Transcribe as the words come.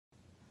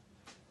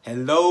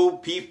Hello,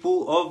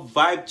 people of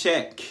Vibe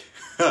Check.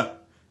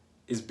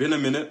 It's been a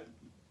minute.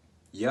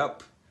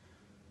 Yep.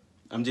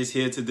 I'm just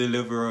here to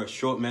deliver a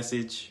short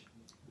message.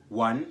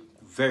 One,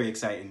 very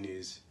exciting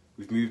news.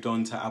 We've moved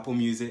on to Apple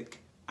Music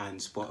and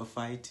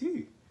Spotify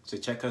too. So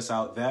check us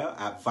out there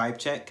at Vibe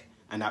Check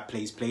and at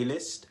Plays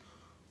Playlist.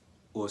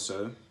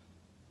 Also,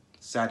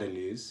 sadder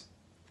news.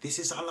 This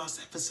is our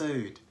last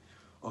episode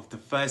of the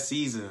first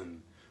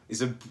season.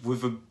 It's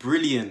with a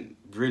brilliant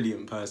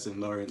person,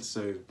 Lawrence.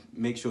 So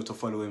make sure to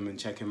follow him and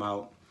check him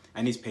out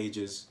and his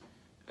pages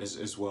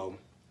as well.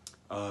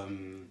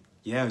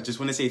 Just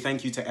want to say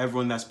thank you to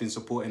everyone that's been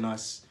supporting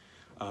us.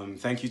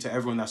 Thank you to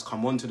everyone that's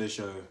come onto the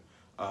show.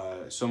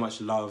 So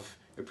much love,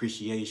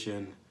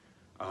 appreciation.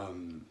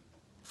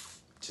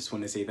 Just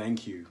want to say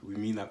thank you. We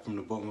mean that from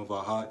the bottom of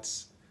our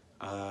hearts.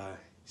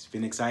 It's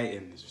been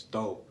exciting. It's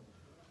dope.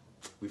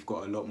 We've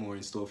got a lot more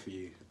in store for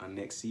you on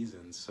next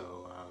season.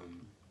 So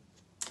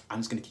I'm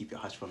just going to keep it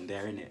hush from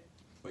there, innit?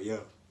 But yeah,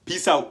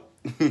 peace out.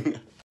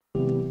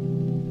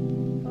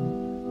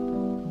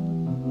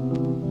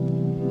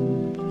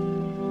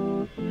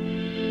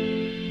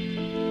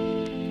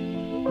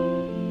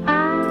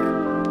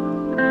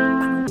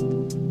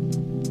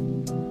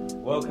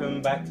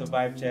 Welcome back to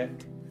Vibe Check,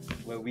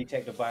 where we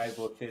take the vibe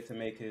of theatre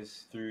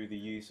makers through the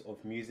use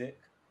of music.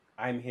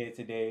 I'm here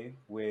today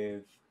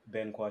with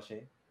Ben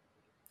Kwashe.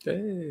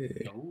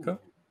 Hey,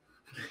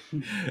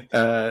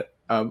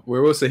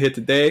 we're also here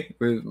today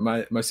with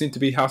my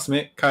soon-to-be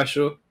housemate,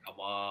 Kaisho. Come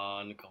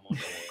on.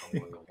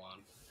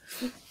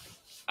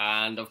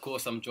 And of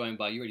course, I'm joined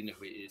by, you already know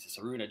who it is. It's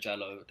Aruna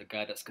Jallo, the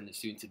guy that's going to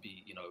soon to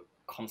be,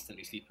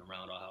 constantly sleeping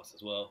around our house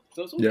as well.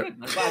 So it's all good,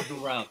 man. Vibes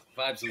all round.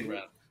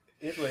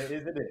 It's what it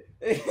is, isn't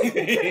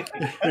it?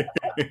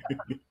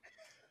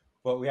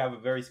 But we have a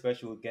very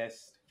special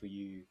guest for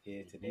you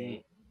here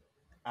today.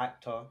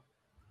 Actor,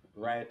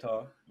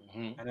 writer,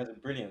 and has a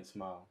brilliant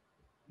smile.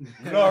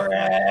 Lawrence!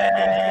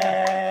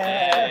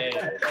 Hey.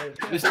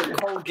 Mr.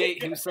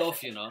 Colgate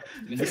himself,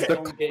 Mr.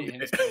 Colgate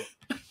himself.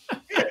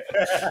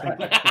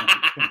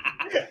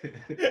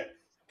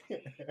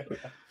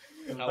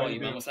 How are you,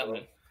 man? What's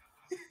happening?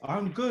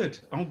 I'm good.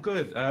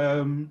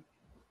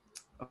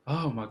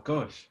 Oh my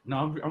gosh.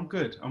 No, I'm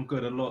good. A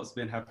lot's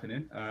been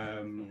happening.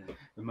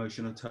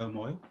 Emotional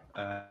turmoil.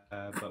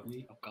 But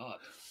we. Oh God.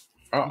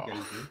 No,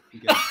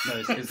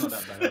 it's not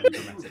that bad.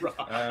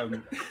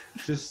 Dramatic.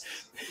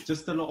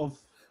 Just a lot of,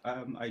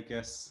 I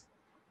guess,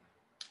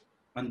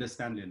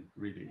 understanding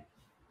really.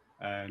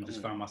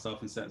 Just found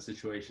myself in certain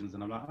situations,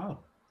 and I'm like, oh,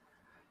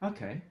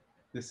 okay,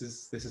 this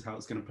is how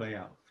it's going to play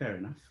out. Fair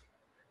enough.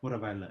 What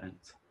have I learned?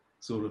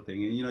 Sort of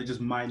thing, and just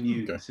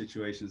minute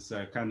situations.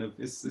 So kind of,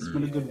 it's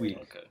been a good week.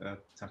 Okay.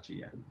 Touchy,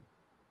 yeah.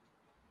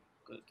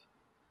 Good.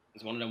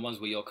 It's one of them ones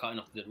where you're cutting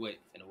off the dead weight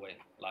in a way,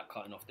 like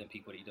cutting off them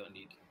people that you don't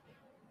need.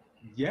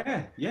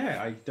 Yeah.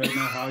 I don't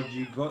know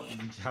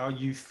how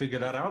you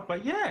figured that out,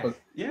 but yeah.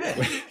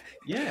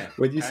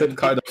 When you said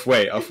kind of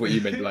weight, I thought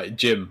you meant like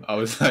gym. I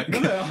was like,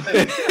 no.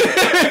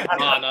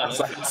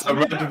 It's a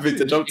random thing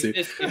to jump to.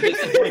 If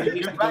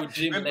it's go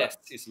gym less,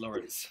 it's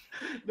Lawrence.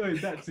 No,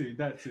 that too.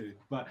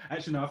 But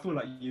actually, no, I feel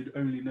like you'd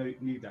only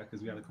knew that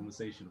because we had a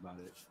conversation about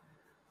it.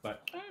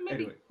 But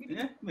anyway,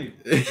 maybe.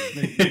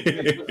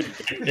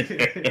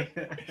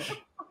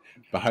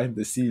 Behind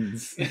the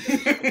scenes.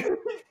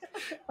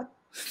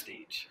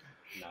 Stage.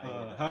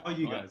 How are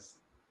you guys?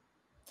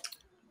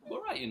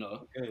 All right,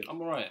 Good.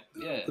 I'm all right.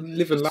 Yeah.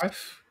 Living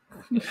life. I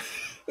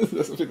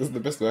think that's the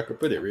best way I could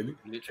put it, really.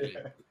 Literally.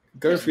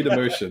 Going through the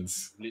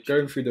motions.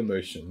 Literally.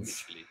 Literally.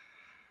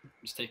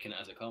 Just taking it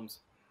as it comes.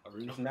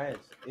 It's nice.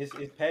 It's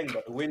paying,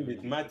 but the wind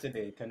is mad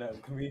today. Can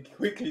we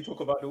quickly talk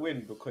about the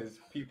wind, because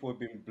people have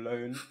been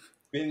blown,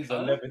 bins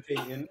are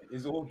levitating.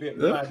 It's all a bit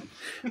mad.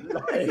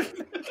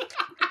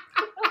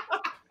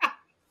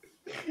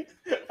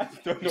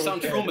 You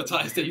sound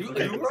traumatized. Are you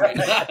right?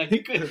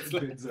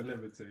 Bins are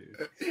levitating.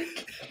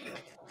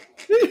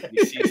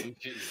 You see some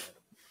shit.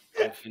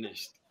 I'm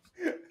finished.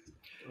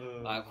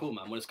 Alright, cool,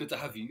 man. Well, it's good to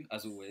have you,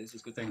 as always.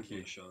 It's good to have you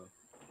on the show.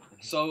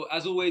 So,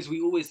 as always,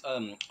 we always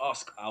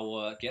ask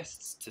our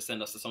guests to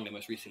send us the song they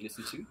most recently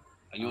listened to.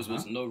 And yours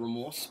was No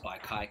Remorse by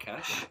Kai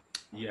Cash.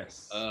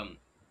 Yes.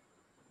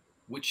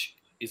 Which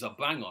is a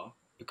banger,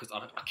 because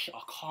I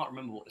can't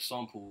remember what the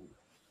sample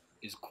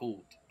is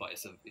called, but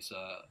it's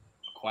a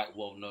quite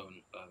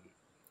well-known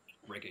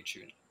reggae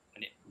tune.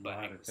 And it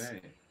bangs.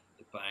 It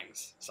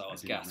bangs. So I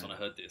was gassed when I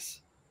heard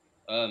this.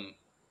 So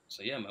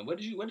yeah, man, where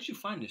did you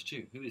find this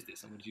tune? Who is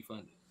this, and where did you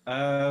find it?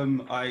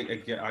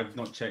 I've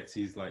not checked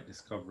his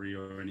discovery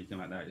or anything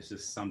like that. It's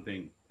just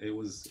something. It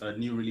was a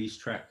new release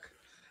track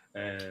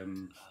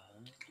on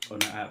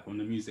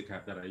the music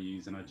app that I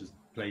use, and I just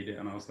played it,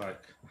 and I was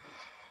like,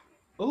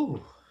 oh,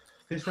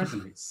 this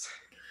resonates.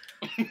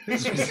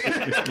 This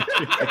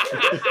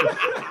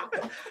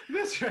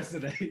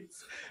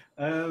resonates.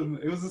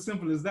 It was as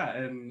simple as that,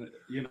 and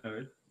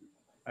it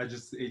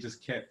just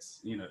kept,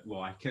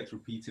 I kept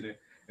repeating it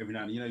every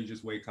night. You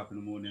just wake up in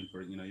the morning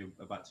for, you're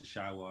about to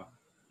shower.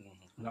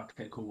 Like,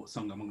 okay, cool, what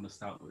song am I going to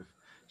start with?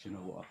 Do you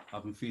know what?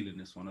 I've been feeling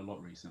this one a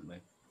lot recently.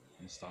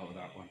 You start with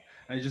that one.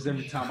 And it's just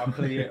every time I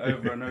play it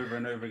over and over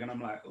and over again,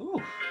 I'm like,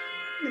 ooh.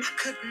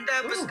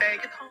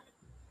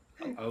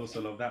 I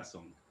also love that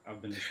song. I've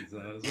been listening to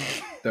that as well.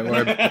 Don't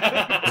worry.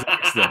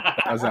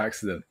 That was an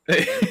accident. We'll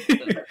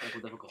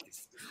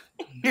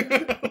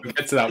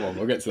get to that one.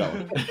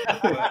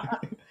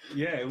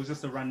 Yeah, it was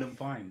just a random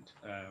find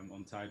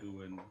on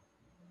Tidal, and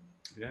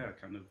yeah, I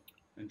kind of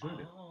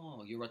enjoyed it.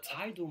 Oh, you're a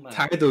Tidal man.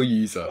 Tidal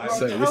user.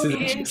 So this is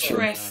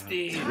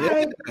interesting.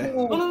 Yeah.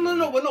 No,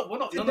 we're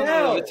not.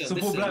 No.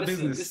 Support black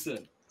business.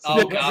 Listen.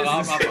 Oh, okay,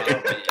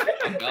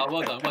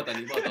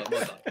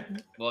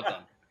 well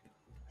done.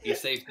 He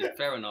saved it.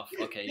 Fair enough.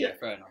 Okay, yeah,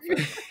 fair enough.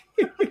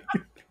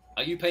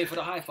 Are you paying for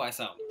the hi-fi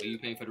sound? Or are you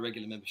paying for the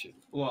regular membership?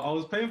 Well, I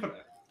was paying for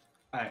that.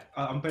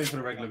 I'm paying for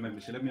the regular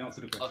membership. Let me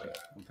answer the question.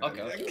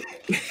 Okay.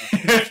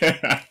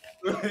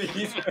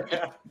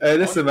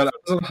 Listen, man, I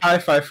was on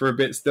hi-fi for a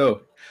bit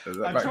still.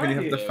 Back when you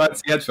have the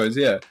fancy headphones,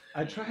 yeah.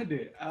 I tried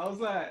it. I was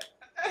like,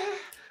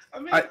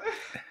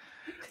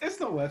 it's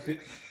not worth it.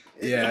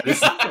 Yeah, you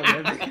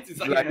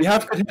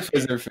have good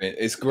headphones and everything.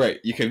 It's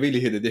great. You can really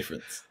hear the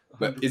difference.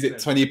 But 100%. Is it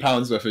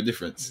 £20 worth of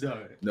difference? No.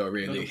 Not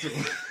really.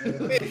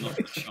 Not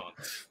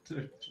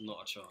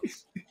a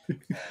chance.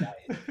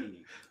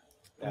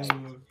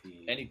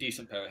 Any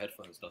decent pair of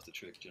headphones does the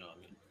trick, do you know what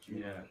I mean?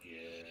 Yeah.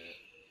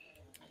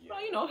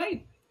 Well,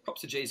 hey,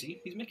 props to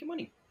Jay-Z. He's making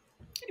money.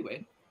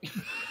 Anyway.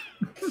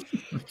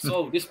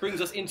 So this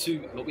brings us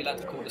into what we like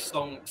to call the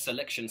song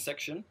selection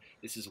section.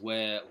 This is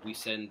where we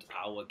send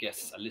our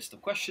guests a list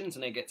of questions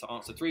and they get to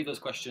answer 3 of those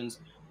questions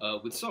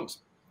with songs.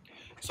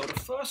 So the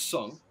first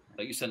song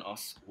that you sent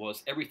us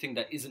was Everything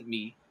That Isn't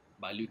Me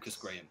by Lucas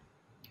Graham.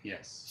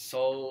 Yes.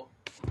 So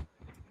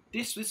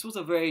this was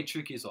a very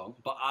tricky song,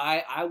 but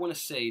I want to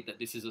say that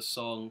this is a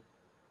song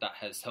that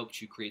has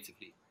helped you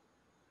creatively.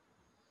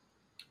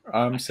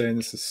 I'm saying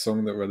this is a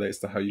song that relates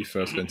to how you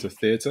first went to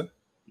theatre.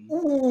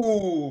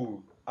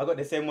 Ooh, I got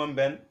the same one,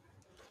 Ben.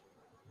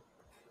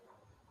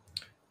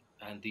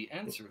 And the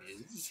answer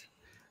is...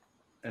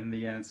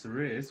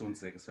 one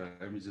second, sorry,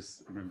 let me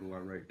just remember what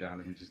I wrote down,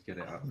 let me just get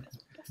it up.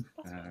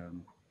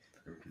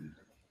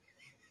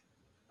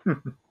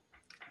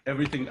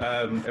 Everything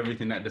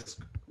that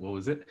what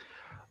was it?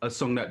 A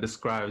song that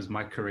describes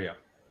my career.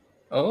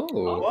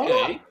 Oh,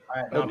 okay.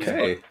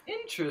 Okay.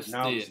 Interesting.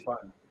 Now it's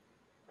fun.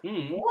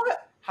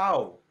 What?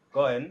 How?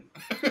 Go on.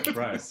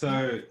 Right.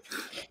 So,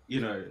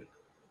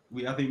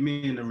 I think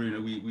me and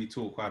Aruna, we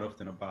talk quite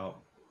often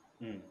about,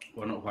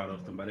 well, not quite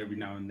often, but every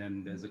now and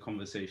then there's a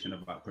conversation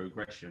about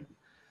progression,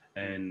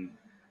 and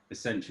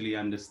essentially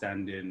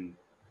understanding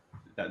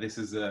that this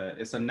is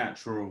a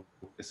natural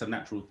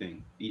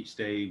thing. Each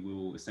day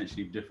will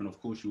essentially be different.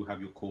 Of course, you'll have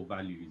your core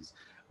values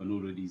and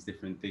all of these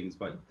different things,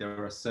 but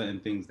there are certain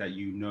things that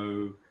you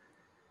know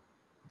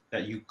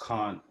that you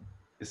can't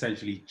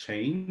essentially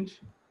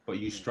change, but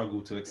you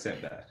struggle to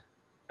accept that.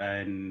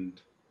 And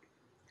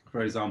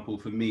for example,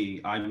 for me,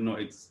 I'm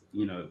not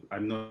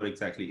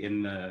exactly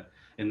in the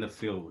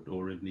field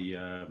or in the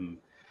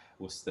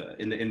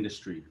in the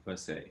industry per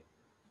se,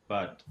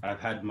 but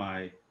I've had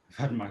my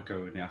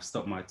go in it. I've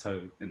stubbed my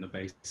toe in the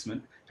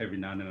basement every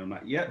now and then. I'm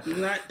like,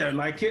 don't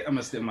like it. I'm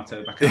gonna stick my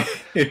toe back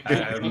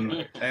out.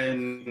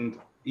 And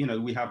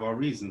we have our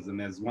reasons. And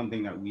there's one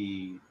thing that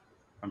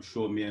I'm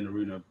sure me and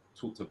Aruna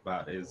talked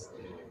about, is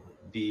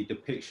the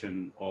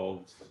depiction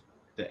of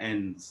the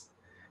ends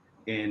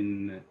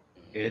in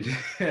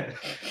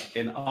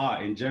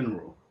art in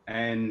general.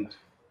 And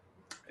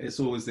it's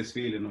always this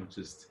feeling of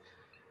just,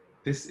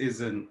 this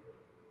isn't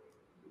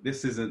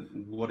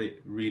what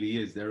it really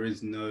is. There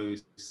is no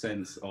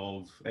sense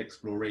of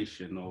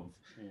exploration of,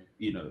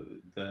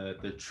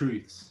 the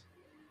truths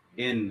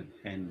in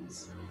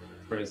ends.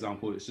 For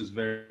example, it's just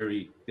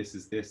very, this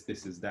is this,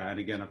 this is that. And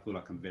again, I feel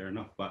like I'm veering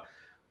off, but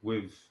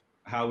with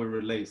how it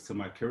relates to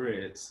my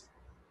career, it's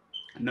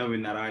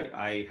knowing that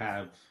I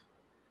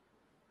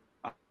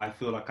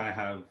feel like I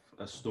have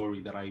a story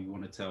that I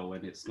want to tell,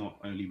 and it's not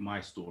only my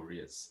story,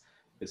 it's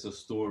a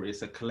story,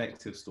 it's a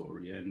collective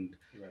story. And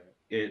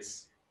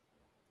it's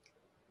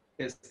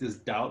this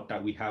doubt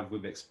that we have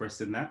with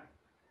expressing that,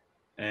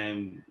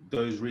 and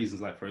those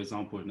reasons, like for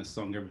example in the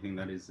song Everything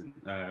That Isn't,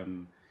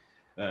 the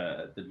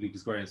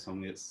Lucas Graham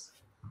song, it's,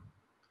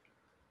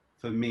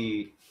 for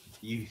me,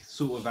 you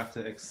sort of have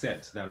to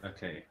accept that,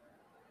 okay,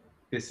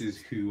 this is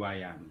who I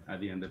am at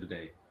the end of the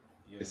day,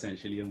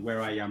 essentially, and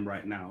where I am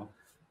right now,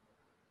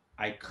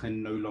 I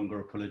can no longer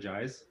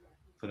apologize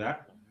for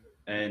that.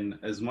 And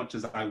as much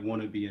as I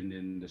want to be in the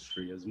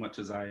industry, as much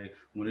as I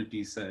want to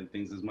do certain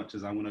things, as much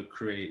as I want to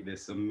create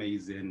this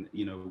amazing,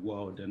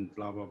 world and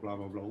blah, blah, blah,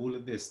 blah, blah, all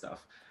of this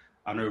stuff,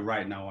 I know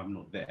right now I'm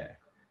not there.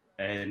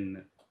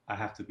 And I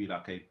have to be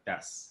like, okay,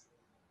 that's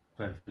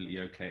perfectly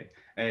okay.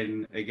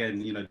 And again,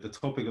 the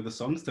topic of the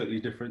song is totally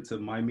different to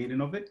my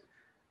meaning of it,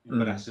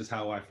 but that's just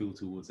how I feel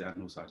towards it.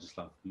 And also I just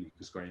love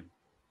Lucas Graham.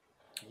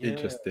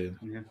 Interesting.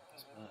 Yeah.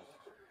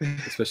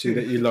 Especially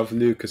that you love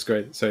Lucas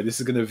Graham. So this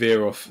is going to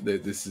veer off.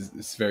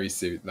 It's very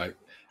soon. Like,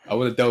 I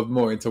want to delve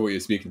more into what you're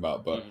speaking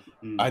about, but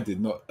I did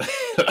not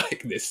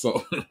like this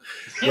song.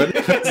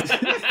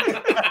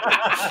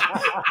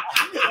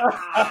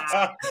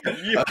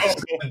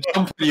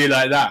 jump on you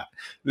like that.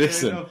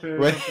 Listen, Fair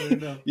when,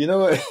 enough. you know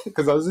what?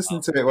 Because I was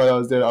listening to it when I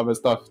was doing other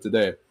stuff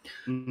today,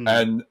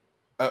 and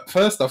at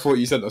first I thought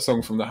you sent a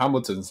song from the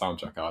Hamilton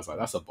soundtrack. I was like,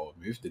 that's a bold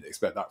move. Didn't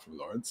expect that from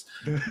Lawrence.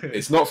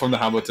 It's not from the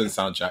Hamilton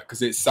soundtrack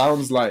because it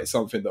sounds like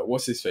something that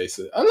what's his face?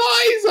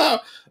 Eliza.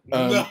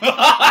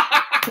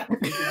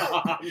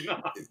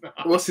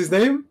 What's his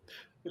name?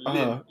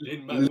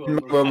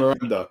 Lin-Manuel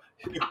Miranda.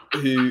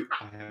 Who?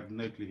 I have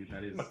no clue who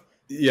that is.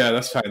 Yeah,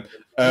 that's fine.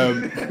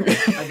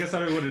 I guess I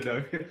don't want to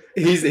know.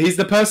 He's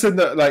the person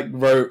that like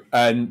wrote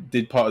and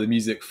did part of the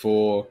music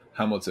for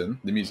Hamilton,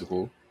 the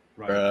musical,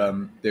 Right.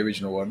 the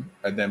original one,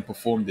 and then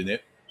performed in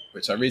it,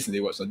 which I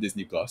recently watched on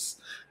Disney Plus,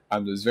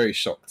 and was very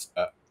shocked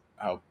at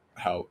how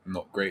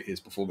not great his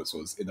performance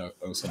was in an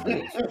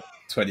ensemble of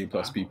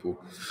 20+ people.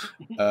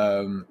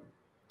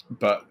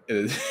 But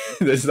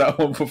there's that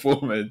one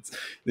performance.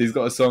 He's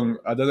got a song.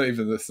 I don't know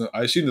even the song.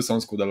 I assume the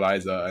song's called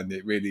Eliza, and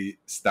it really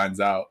stands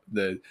out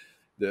the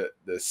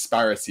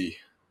disparity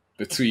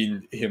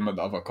between him and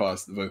the other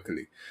cast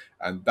vocally,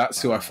 and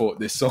that's who I thought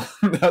this song.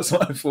 That's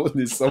what I thought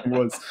this song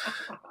was.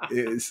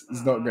 It's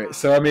not great.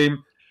 So I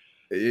mean,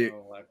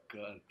 Oh my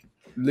god.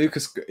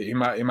 Lucas, he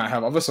might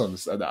have other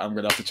songs that I'm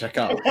gonna have to check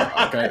out.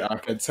 Okay, I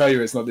can tell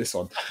you it's not this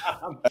one.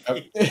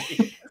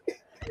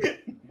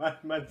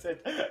 Man said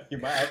you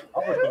might have.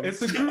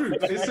 It's a group.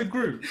 It's a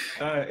group.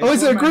 Oh,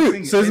 is it a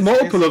group? So there's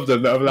multiple of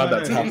them that have allowed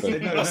that to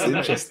happen. That's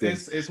interesting.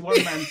 It's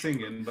one man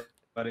singing,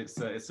 but it's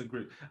a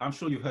group. I'm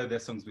sure you've heard their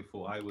songs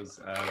before.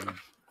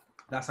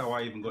 That's how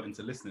I even got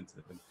into listening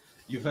to them.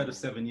 You've heard of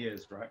 7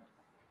 Years, right?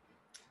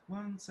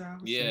 Once I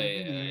was 7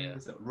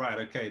 years. Right.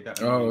 Okay. That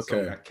song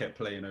that kept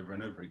playing over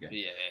and over again.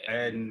 Yeah.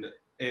 And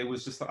it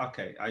was just like,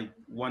 okay.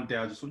 One day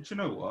I just thought, you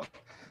know what?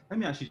 Let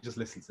me actually just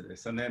listen to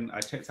this. And then I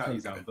checked out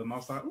his album. I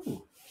was like,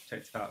 ooh,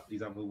 checked out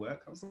his other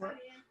work. I was like,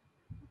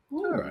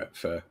 ooh. All right,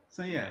 fair.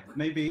 So yeah,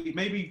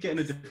 maybe get in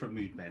a different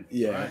mood, man.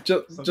 Yeah, right?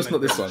 just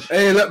not this one.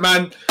 Hey, look,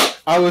 man,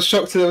 I was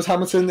shocked that it was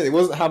Hamilton. It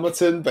wasn't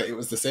Hamilton, but it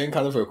was the same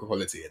kind of vocal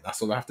quality, and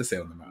that's all I have to say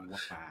on the matter.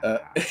 Wow.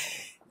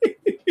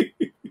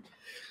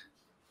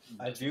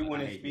 I do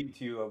want to speak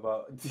to you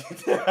about.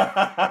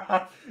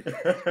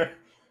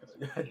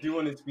 I do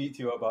want to speak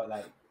to you about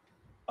like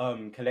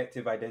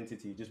collective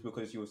identity, just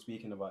because you were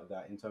speaking about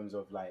that in terms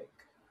of like,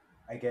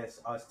 I guess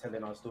us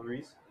telling our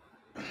stories,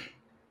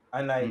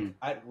 and like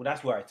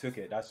that's where I took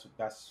it. That's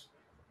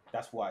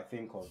what I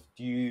think of.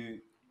 Do you?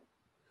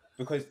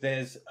 Because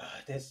there's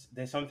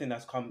something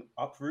that's come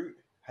Uproot.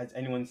 Has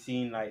anyone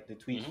seen like the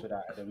tweets for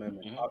that at the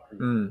moment?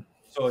 Uproot.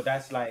 So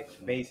that's like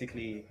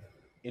basically,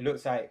 it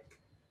looks like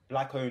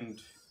black-owned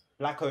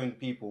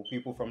people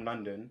from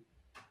London,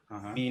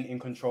 being in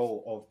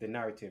control of the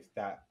narrative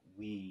that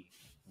we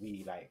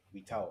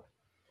tell.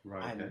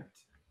 Right.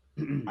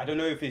 And I don't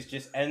know if it's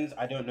just ends.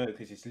 I don't know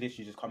because it's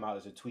literally just come out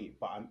as a tweet.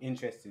 But I'm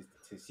interested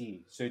to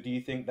see. So do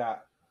you think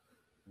that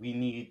we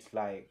need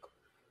like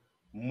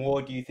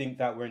more? Do you think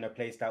that we're in a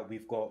place that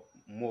we've got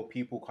more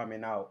people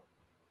coming out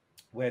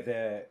where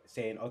they're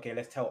saying, okay,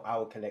 let's tell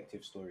our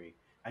collective story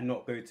and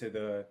not go to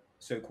the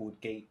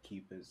so-called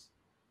gatekeepers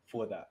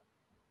for that?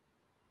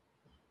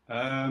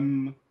 Are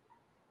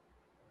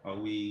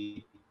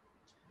we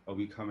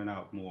coming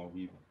out more?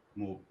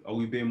 Are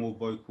we being more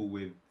vocal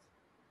with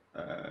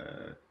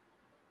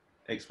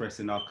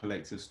expressing our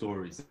collective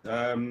stories?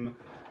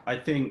 I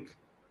think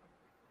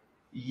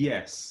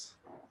yes.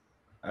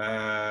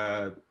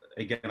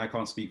 Again, I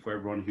can't speak for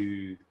everyone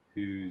who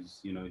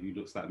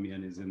looks like me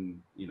and is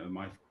in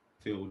my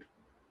field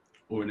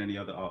or in any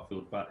other art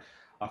field, but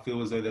I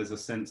feel as though there's a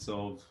sense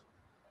of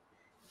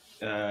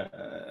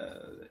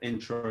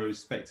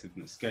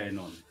introspectiveness going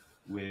on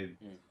with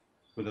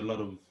a lot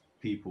of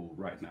people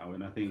right now,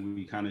 and I think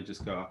we kind of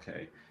just go,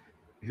 okay,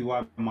 who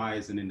am I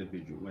as an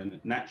individual? And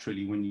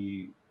naturally, when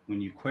you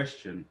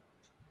question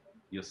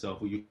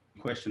yourself or you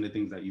question the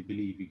things that you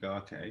believe, you go,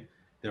 okay,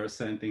 there are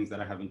certain things that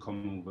I have in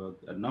common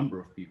with a number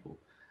of people,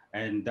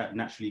 and that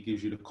naturally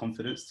gives you the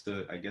confidence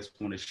to, I guess,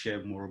 want to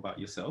share more about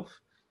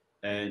yourself.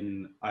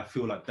 And I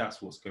feel like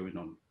that's what's going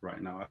on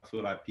right now. I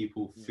feel like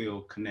people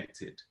feel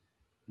connected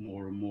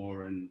more and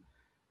more, and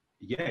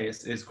yeah,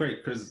 it's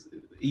great because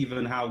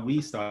even how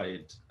we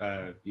started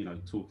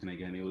talking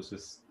again, it was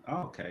just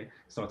okay,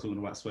 start talking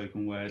about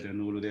spoken word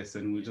and all of this,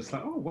 and we're just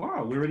like, oh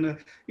wow, we're in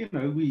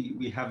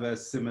we have a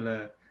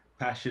similar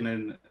passion,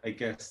 and I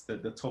guess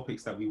that the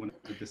topics that we want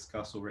to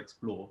discuss or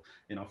explore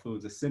in our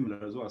fields are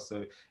similar as well,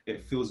 so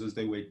it feels as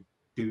though we're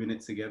doing it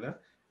together,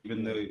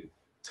 even though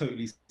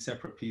totally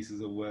separate pieces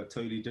of work,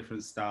 totally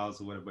different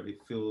styles or whatever, but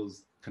it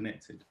feels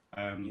connected.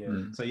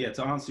 So yeah,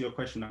 to answer your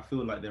question, I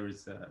feel like there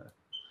is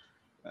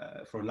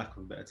for lack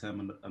of a better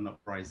term, an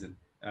uprising,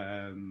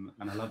 and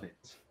I love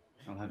it.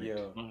 I love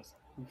it. Nice.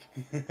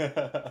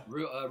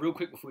 Real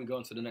quick before we go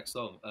on to the next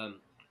song,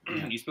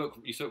 you spoke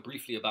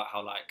briefly about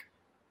how like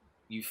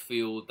you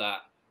feel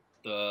that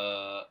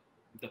the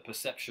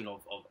perception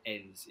of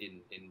ends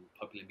in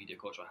popular media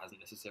culture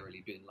hasn't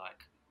necessarily been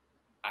like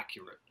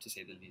accurate, to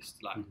say the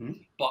least. Like,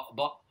 but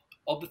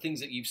of the things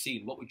that you've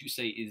seen, what would you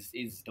say is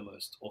the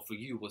most, or for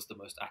you was the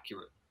most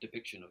accurate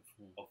depiction of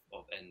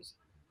ends?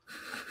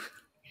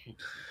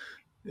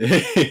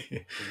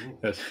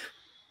 Yes.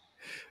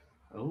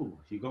 Oh,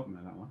 you got me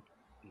on that one.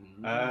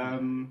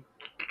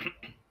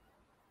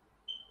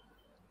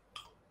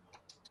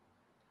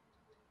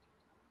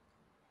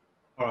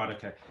 All right,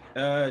 okay.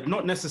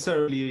 Not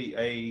necessarily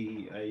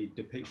a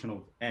depiction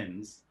of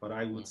ends, but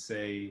I would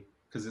say,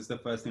 because it's the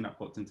first thing that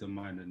popped into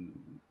mind, and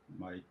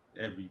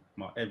every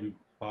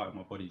part of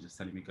my body just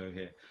telling me go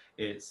here.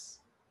 It's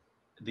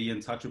The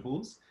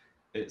Untouchables.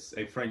 It's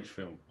a French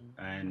film,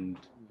 and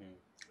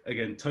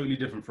again, totally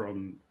different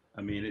from.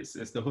 I mean, it's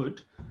The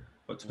Hood,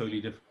 but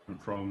totally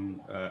different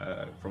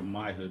from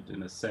My Hood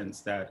in a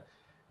sense that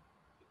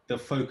the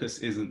focus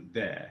isn't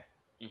there.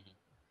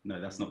 No,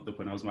 that's not the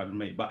point I was about to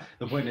make. But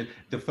the point is,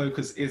 the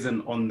focus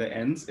isn't on the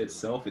ends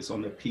itself; it's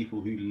on the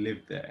people who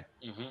live there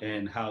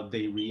and how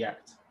they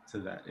react to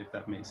that. If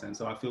that makes sense.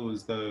 So I feel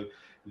as though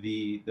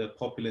the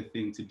popular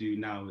thing to do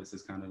now is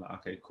just kind of like,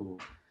 okay, cool.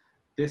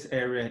 This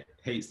area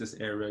hates this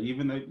area,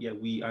 even though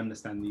we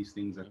understand these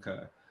things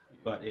occur,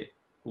 but it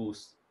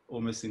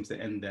almost seems to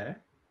end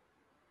there.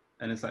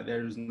 And it's like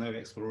there is no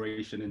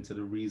exploration into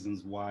the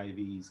reasons why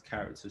these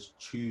characters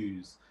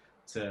choose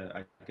to,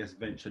 I guess,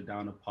 venture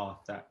down a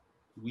path that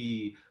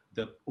we,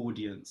 the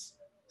audience,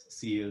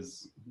 see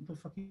as, what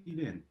the fuck are you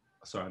doing?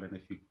 Sorry, I don't know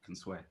if you can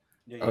swear.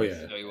 Oh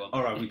yeah. No, you are.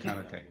 All right, we can.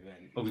 Okay.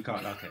 Oh, we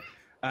can't. Okay.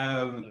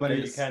 But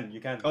Okay, it's, you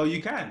can. Oh,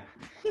 you can.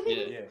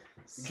 Yeah.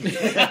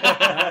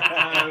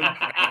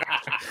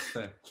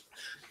 So,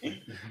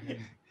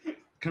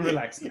 can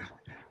relax now.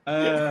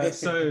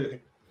 So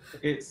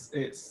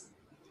it's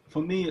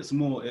for me. It's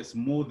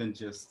more than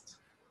just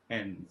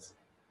ends.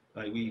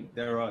 Like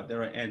there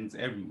are ends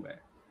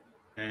everywhere,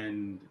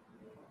 and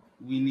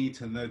we need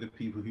to know the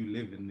people who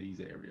live in these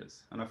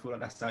areas. And I feel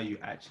like that's how you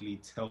actually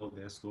tell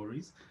their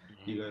stories.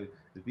 You go,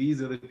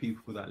 these are the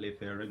people that live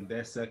there, and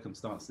their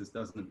circumstances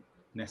doesn't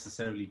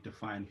necessarily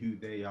define who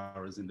they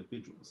are as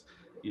individuals.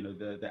 You know,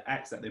 the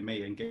acts that they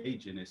may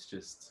engage in is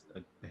just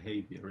a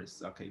behavior.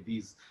 It's okay,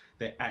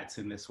 they act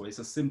in this way. It's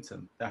a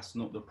symptom. That's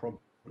not the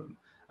problem.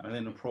 And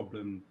then the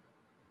problem,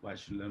 well,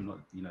 actually, I'm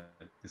not,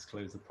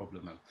 disclose the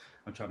problem.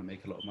 I'm trying to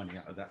make a lot of money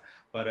out of that.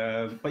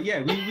 But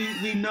yeah,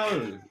 we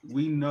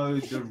know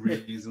the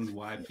reasons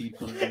why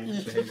people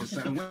behave a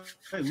certain way.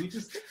 We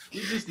just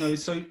know.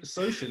 So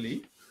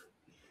socially,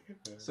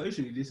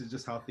 this is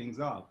just how things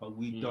are. But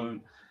we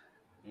don't.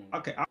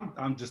 Okay,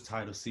 I'm just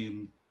tired of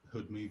seeing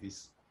hood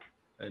movies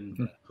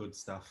and hood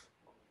stuff.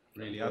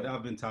 Really,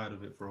 I've been tired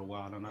of it for a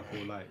while, and I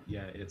feel like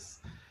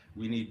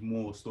we need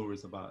more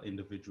stories about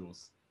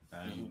individuals.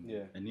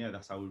 And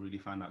that's how we really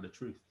find out the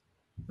truth.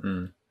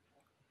 The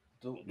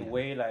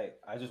way, like,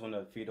 I just want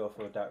to feed off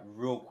of that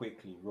real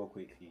quickly,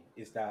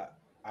 is that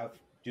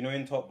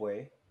in Top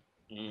Boy,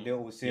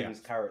 Little Sim's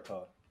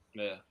character,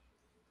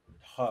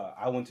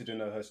 I wanted to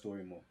know her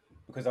story more,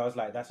 because I was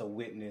like, that's a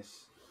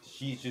witness.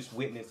 She's just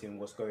witnessing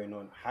what's going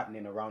on,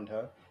 happening around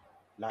her,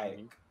 like,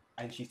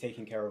 and she's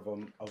taking care of a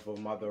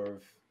mother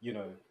of,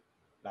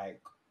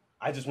 like,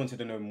 I just wanted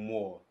to know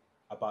more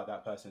about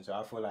that person. So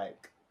I feel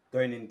like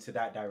going into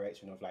that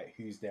direction of like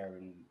who's there,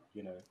 and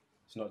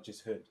it's not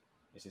just hood.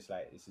 It's just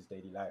like this is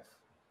daily life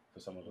for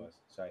some of us.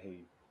 So I hear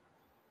you.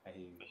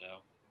 Yeah.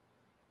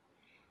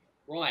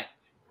 Right.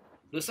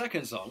 The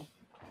second song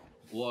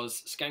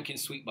was Skanking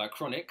Sweet by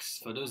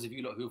Chronix. For those of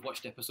you who've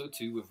watched episode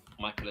 2 with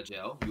Michael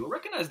Ajel, you will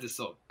recognize this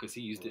song because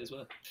he used it as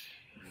well.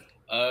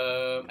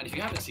 And if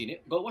you haven't seen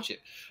it, go watch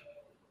it.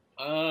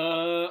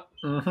 I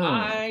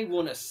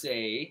want to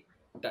say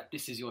that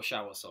this is your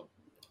shower song.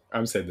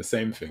 I'm saying the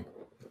same thing.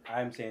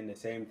 I'm saying the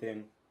same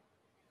thing.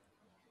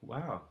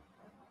 Wow.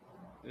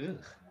 Ugh.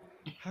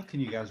 How can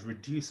you guys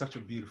reduce such a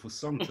beautiful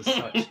song to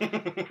such?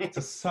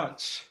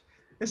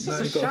 It's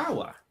just a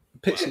shower.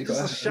 Picture, you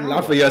got to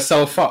lather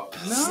yourself up.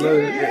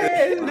 Slowly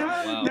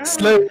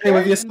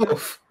with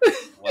yourself.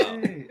 Wow.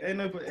 Hey,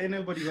 ain't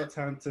nobody got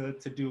time to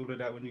do all of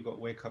that when you got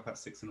to wake up at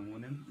 6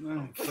 a.m.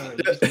 No, so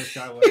you just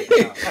shower.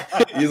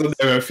 These are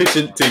their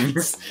efficient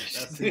things.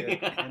 That's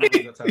it. Ain't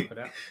nobody got time for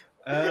that.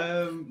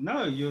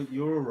 No,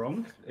 you're all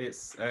wrong.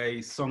 It's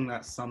a song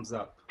that sums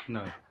up.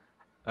 No,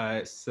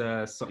 it's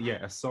a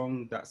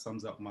song that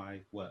sums up my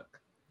work.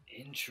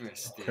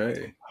 Interesting.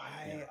 Okay.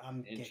 I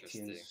am getting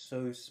Interesting.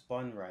 so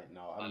spun right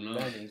now. I'm I know.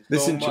 learning so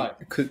Listen, much.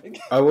 because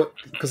I want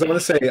to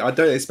say I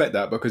don't expect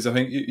that, because I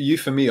think you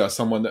for me are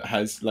someone that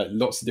has like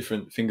lots of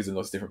different fingers and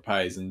lots of different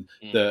pies, and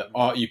the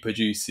art you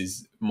produce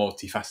is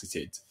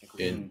multifaceted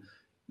in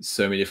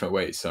so many different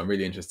ways. So I'm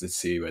really interested to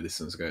see where this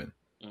one's going.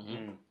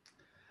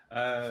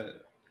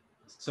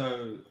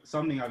 So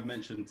something I've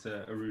mentioned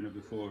to Aruna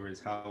before is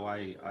how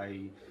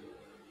I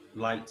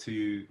like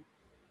to,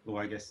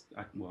 or I guess,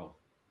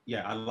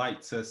 I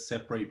like to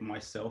separate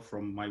myself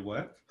from my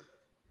work,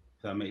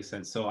 if that makes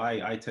sense. So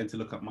I tend to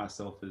look at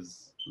myself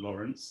as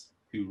Lawrence,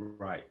 who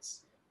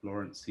writes,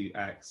 Lawrence, who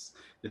acts,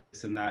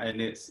 this and that.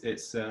 And it's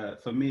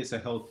for me, it's a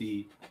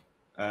healthy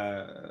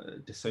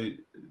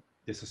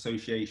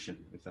disassociation,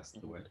 if that's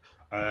the word.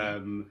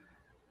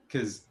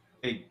 Because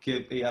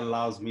it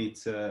allows me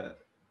to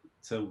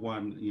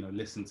one,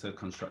 listen to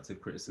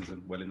constructive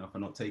criticism well enough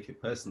and not take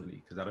it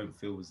personally, because I don't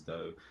feel as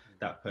though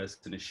that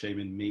person is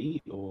shaming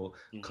me or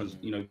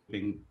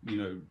being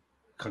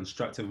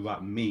constructive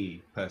about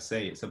me per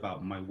se. It's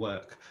about my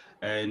work.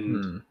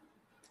 And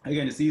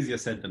again, it's easier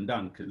said than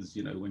done, because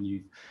when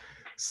you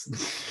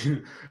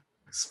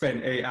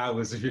spend 8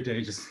 hours of your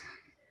day just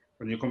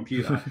on your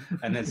computer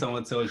and then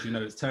someone tells you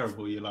it's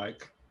terrible, you're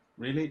like,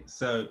 really?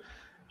 So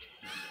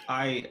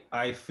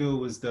I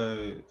feel as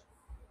though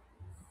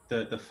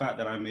the fact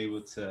that I'm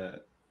able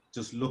to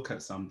just look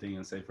at something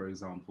and say, for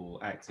example,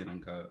 acting,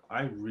 and go,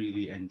 I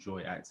really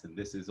enjoy acting.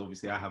 This is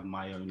obviously, I have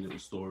my own little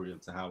story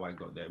as to how I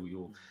got there. We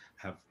all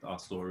have our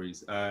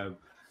stories.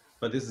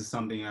 But this is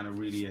something I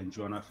really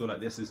enjoy. And I feel like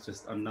this is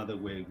just another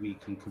way we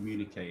can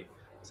communicate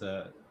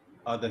to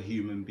other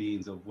human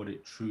beings of what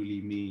it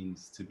truly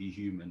means to be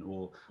human,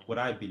 or what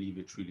I believe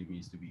it truly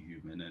means to be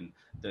human, and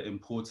the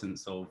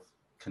importance of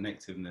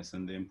connectiveness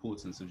and the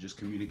importance of just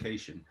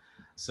communication.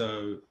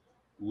 So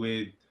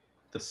with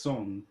the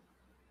song,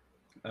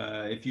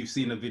 if you've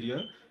seen a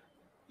video,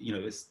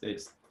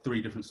 it's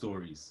 3 different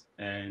stories,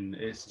 and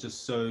it's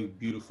just so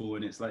beautiful.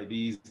 And it's like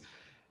these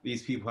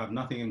people have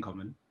nothing in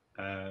common,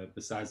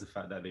 besides the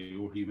fact that they're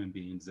all human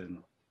beings and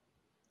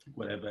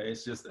whatever.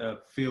 It's just a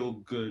feel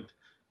good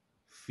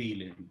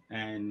feeling.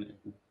 And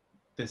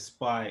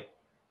despite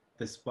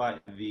the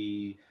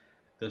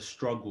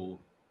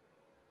struggle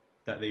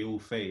that they all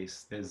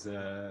face, there's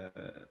a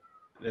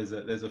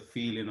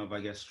feeling of,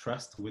 I guess,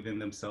 trust within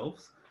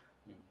themselves,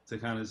 to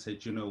kind of say,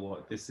 you know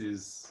what, this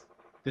is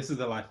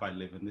the life I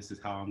live, and this is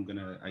how I'm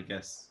gonna, I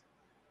guess,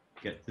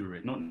 get through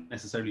it. Not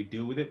necessarily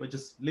deal with it, but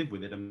just live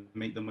with it and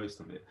make the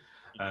most of it.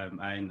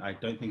 And I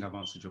don't think I've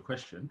answered your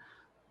question,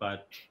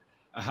 but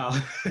how?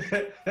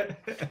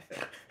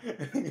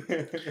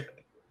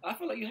 I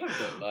feel like you have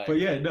though. Like, but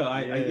yeah, no,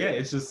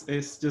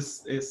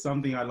 it's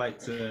something I like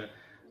to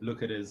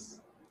look at as,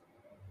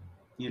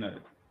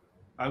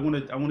 I want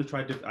to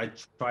try. I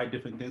try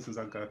different things, and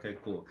I go, okay,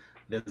 cool.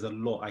 There's a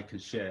lot I can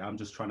share. I'm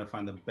just trying to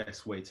find the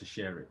best way to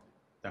share it.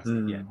 That's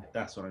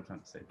that's what I'm trying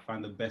to say.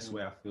 Find the best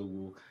way I feel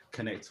will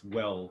connect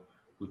well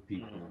with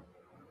people,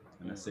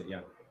 and that's it.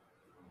 Yeah.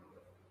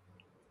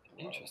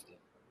 Interesting.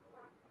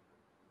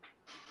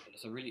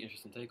 It's a really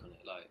interesting take on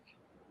it. Like,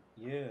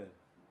 yeah.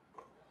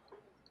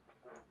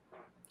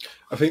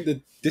 I think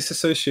the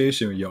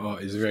disassociation with your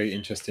art is a very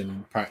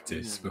interesting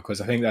practice, because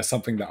I think that's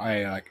something that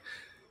I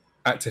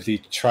actively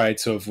try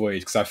to avoid,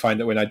 because I find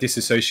that when I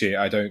disassociate,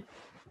 I don't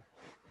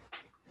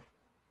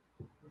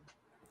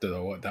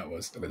know what that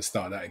was. I'm going to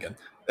start that again.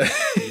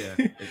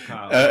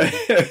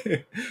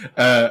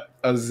 I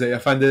was saying, I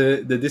find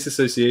the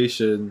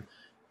disassociation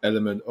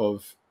element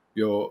of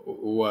your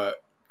work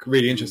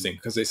really interesting,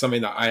 because it's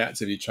something that I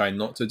actively try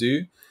not to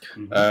do,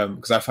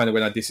 because I find that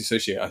when I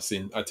disassociate, I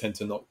tend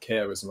to not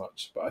care as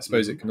much. But I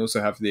suppose it can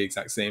also have the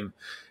exact same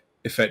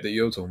effect that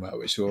you're talking about,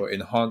 which will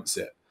enhance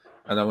it.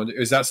 And I wonder,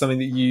 is that something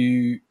that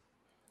you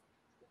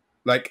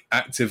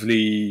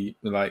actively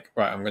right,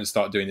 I'm going to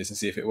start doing this and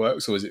see if it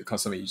works, or is it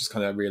something you just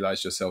kind of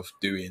realize yourself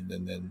doing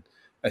and then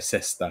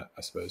assess that,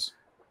 I suppose?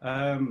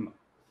 I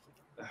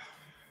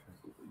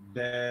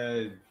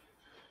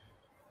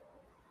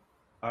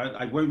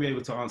won't be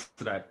able to answer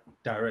that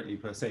directly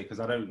per se, because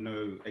I don't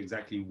know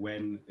exactly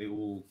when it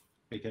all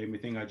became a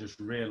thing. I just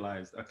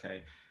realized,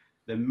 okay,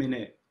 the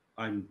minute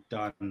I'm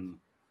done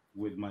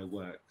with my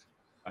work,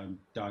 I'm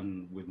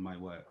done with my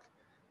work.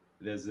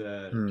 There's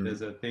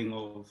a thing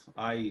of,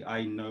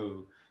 I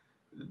know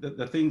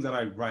the things that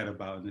I write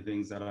about and the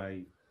things that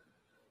I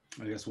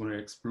guess want to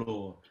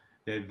explore,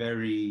 they're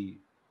very,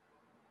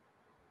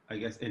 I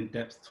guess,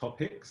 in-depth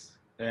topics,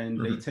 and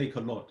they take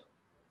a lot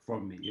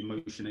from me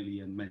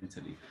emotionally and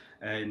mentally.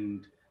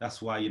 And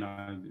that's why,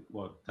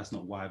 well, that's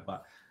not why,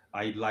 but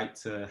I like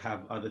to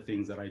have other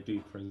things that I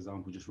do, for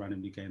example, just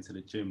randomly going to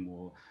the gym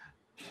or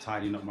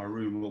tidying up my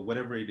room or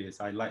whatever it is.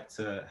 I like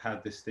to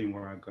have this thing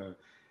where I go,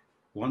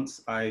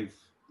 once I've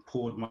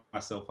poured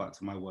myself out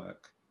to my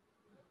work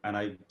and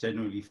I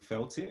genuinely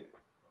felt it,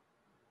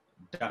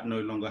 that no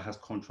longer has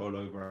control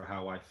over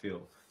how I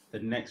feel. The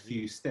next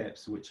few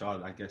steps, which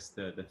are, I guess,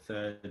 the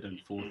third and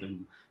fourth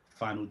and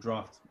final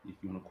draft, if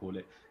you want to call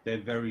it, they're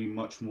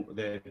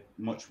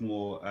much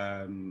more,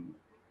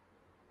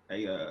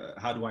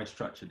 how do I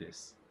structure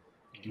this?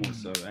 More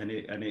so, and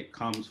it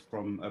comes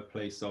from a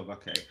place of,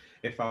 okay,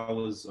 if I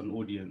was an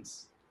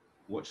audience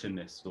watching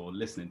this or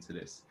listening to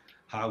this,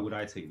 how would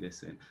I take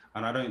this in?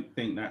 And I don't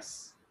think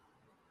that's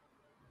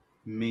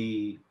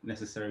me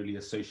necessarily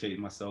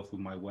associating myself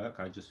with my work.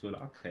 I just feel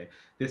like, okay,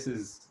 this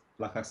is,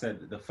 like I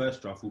said, the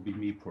first draft will be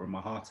me pouring my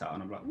heart out,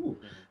 and I'm like, ooh,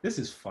 this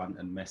is fun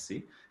and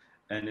messy.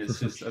 And it's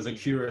just, as a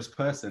curious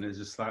person, it's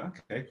just like,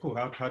 okay, cool.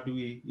 How do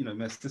we,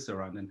 mess this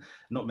around, and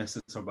not mess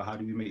this around, but how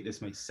do we make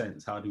this make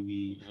sense? How do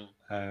we,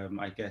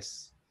 I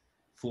guess,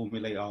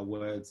 formulate our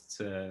words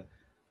to,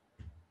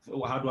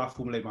 how do I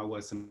formulate my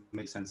words to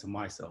make sense of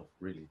myself,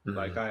 really?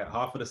 Like,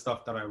 half of the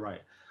stuff that I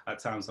write, at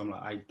times I'm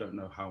like, I don't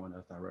know how on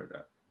earth I wrote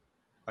that.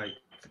 Like,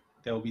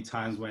 there'll be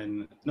times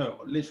when, no,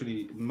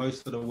 literally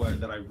most of the work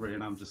that I've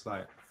written, I'm just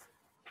like,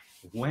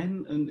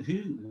 when and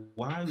who,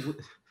 why,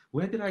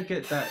 where did I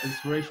get that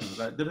inspiration?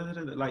 Like,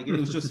 like it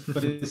was just,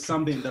 but it's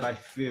something that I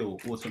feel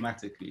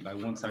automatically. Like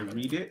once I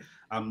read it,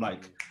 I'm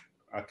like,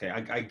 okay,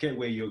 I get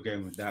where you're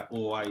going with that,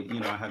 or I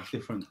have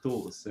different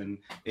thoughts, and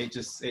it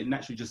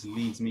naturally just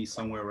leads me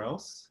somewhere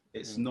else.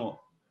 It's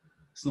not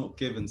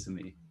given to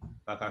me.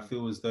 Like I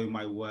feel as though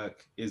my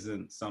work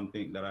isn't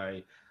something that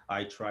I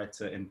try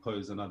to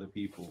impose on other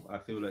people. I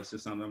feel it's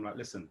just something I'm like,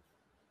 listen,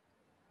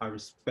 I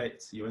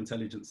respect your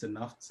intelligence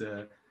enough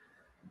to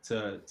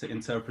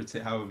interpret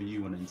it however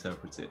you want to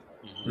interpret it.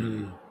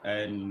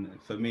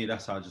 And for me,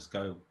 that's how I just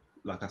go.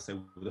 Like I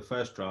said, with the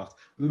first draft,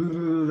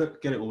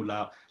 get it all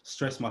out,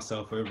 stress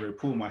myself over it,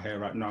 pull my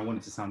hair out. No, I want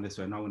it to sound this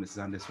way. No, I want it to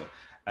sound this way.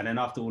 And then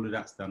after all of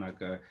that's done, I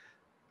go,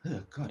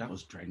 oh God, that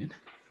was draining.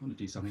 I want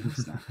to do something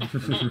else now.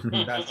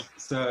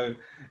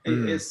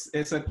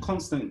 It's a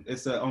constant,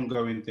 it's an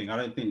ongoing thing. I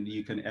don't think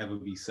you can ever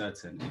be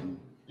certain in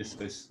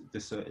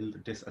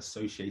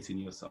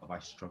disassociating yourself. I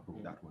struggle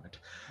with that word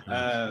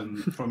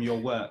from your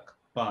work,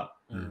 but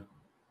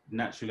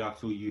naturally, I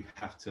feel you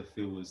have to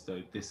feel as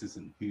though this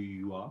isn't who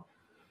you are.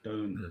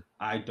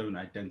 I don't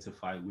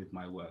identify with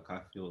my work.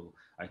 I feel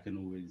I can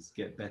always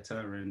get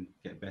better and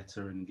get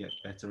better and get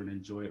better and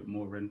enjoy it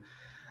more. And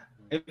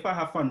if I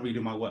have fun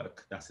reading my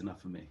work, that's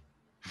enough for me.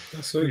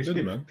 That's so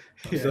good, man.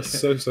 That's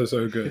so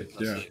good.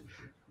 Yeah.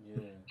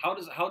 How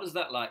does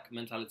that like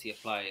mentality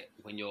apply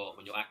when you're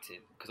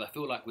acting? Because I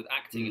feel like with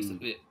acting, it's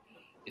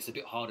a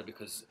bit harder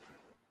because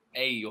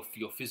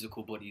your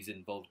physical body is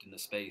involved in the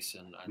space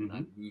and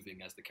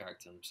moving as the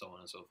character and so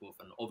on and so forth.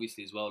 And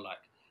obviously as well,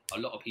 like a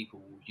lot of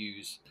people will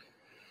use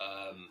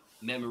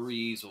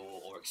memories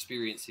or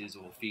experiences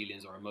or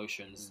feelings or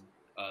emotions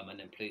and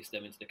then place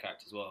them into the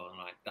character as well. And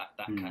like that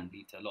can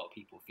lead to a lot of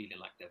people feeling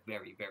like they're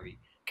very, very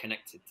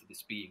connected to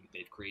this being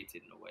they've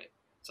created in a way.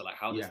 So like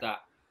how does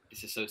that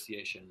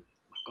disassociation, oh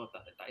my God,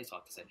 that is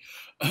hard to say.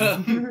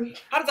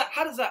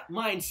 How does that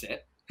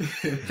mindset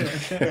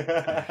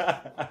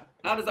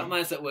how does that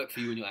mindset work for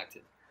you when you're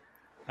acting?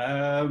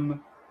 How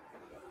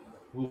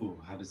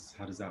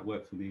does that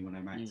work for me when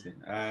I'm acting?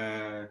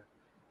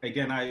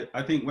 Again,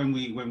 I think when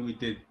we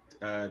did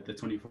the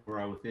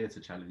 24-hour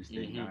theatre challenge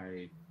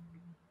thing,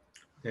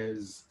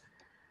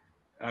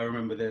 I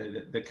remember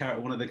the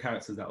character, one of the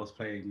characters that I was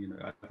playing.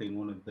 I think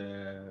one of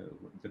the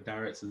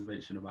directors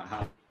mentioned about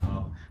how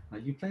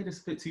like, you play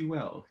this a bit too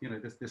well.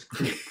 This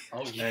creep.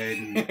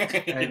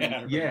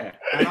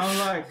 And I'm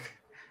like,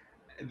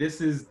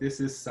 this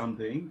is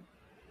something.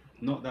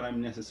 Not that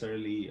I'm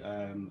necessarily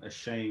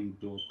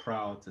ashamed or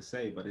proud to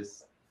say, but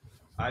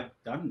I've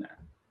done that.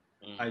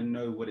 I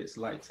know what it's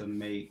like to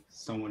make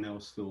someone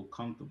else feel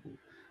comfortable.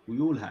 We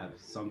all have.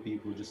 Some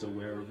people just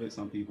aware of it.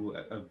 Some people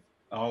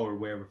are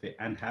aware of it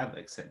and have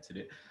accepted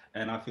it.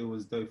 And I feel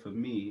as though for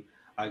me,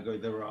 I go,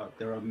 there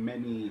are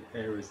many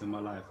areas in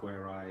my life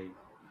where I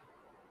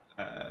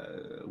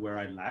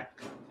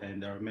lack,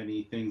 and there are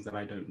many things that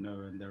I don't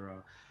know, and there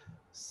are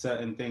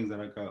certain things that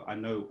I go, I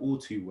know all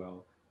too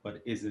well,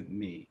 but isn't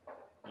me.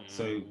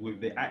 So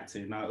with the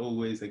acting, I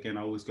always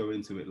go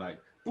into it like,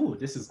 oh,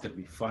 this is going to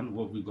be fun.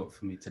 What have we got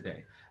for me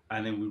today?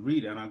 And then we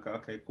read it and I go,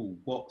 okay, cool.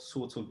 What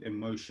sort of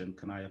emotion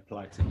can I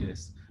apply to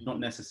this? Not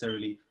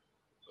necessarily,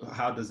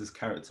 how does this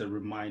character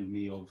remind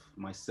me of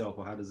myself,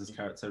 or how does this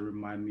character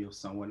remind me of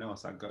someone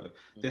else? I go,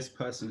 this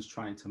person's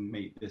trying to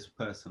make this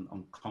person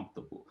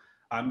uncomfortable.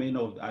 I may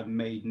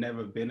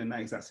never been in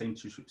that exact same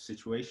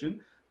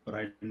situation, but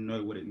I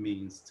know what it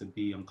means to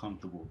be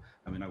uncomfortable.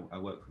 I mean, I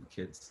work with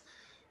kids.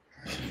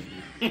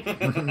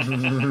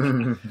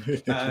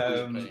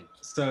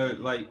 So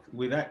like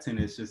with acting,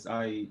 it's just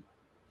I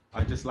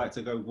just like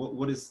to go,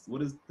 what is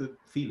the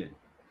feeling?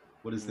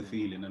 What is the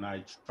feeling? And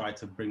I try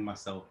to bring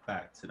myself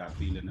back to that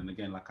feeling. And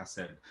again, like I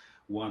said,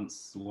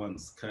 once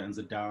curtains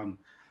are down,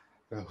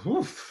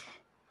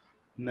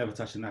 never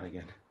touching that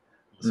again.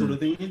 Sort of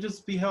thing. You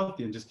just be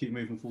healthy and just keep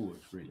moving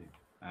forward, really.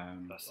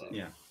 That's it.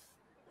 Yeah.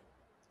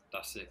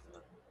 That's it,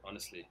 man.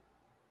 Honestly,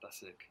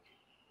 that's it.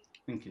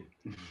 Thank you.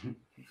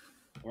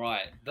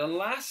 Right. The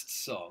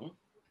last song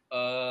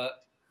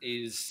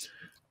is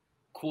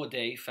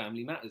Corday,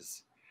 Family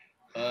Matters.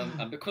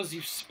 And because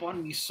you've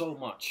spun me so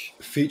much...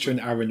 Featuring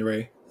Aaron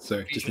Ray.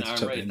 So featuring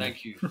just Aaron Ray,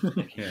 thank you.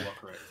 Thank you, you are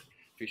correct.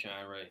 Featuring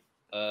Aaron Ray.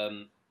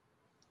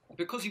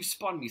 Because you've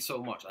spun me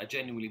so much, I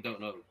genuinely don't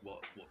know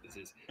what this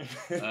is.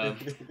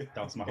 That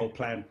was my whole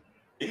plan.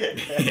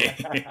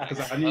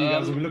 Because I knew you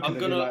guys would be looking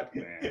at me like,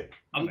 man.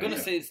 I'm going to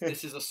say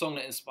this is a song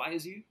that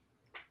inspires you.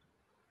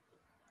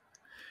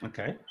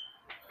 Okay.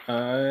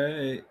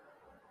 I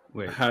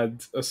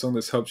had a song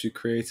that's helped you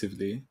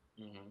creatively.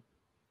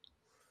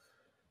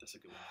 That's a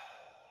good one.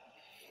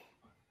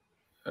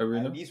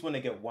 Arena? I at least want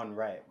to get one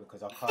right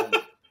because I can't.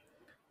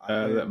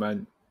 Look,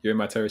 man, you're in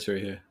my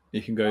territory here.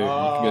 You can go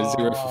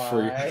 0 for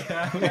free.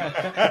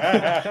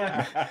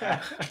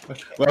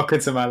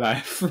 Welcome to my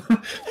life. You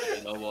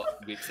know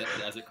what? We accept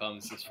it as it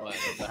comes. It's fine.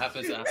 If it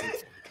happens, it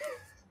happens.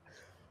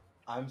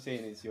 I'm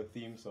saying it's your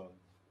theme song.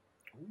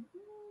 Ooh.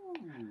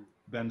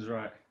 Ben's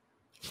right.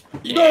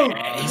 No, no.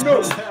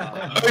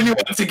 I only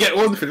want to get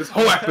one for this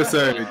whole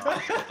episode.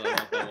 Well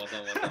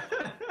done.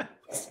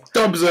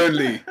 Dubs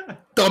only.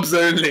 Dubs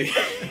only.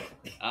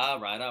 All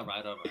right. All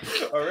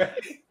right.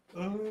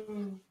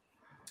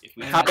 If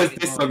we How has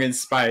this song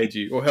inspired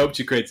you or helped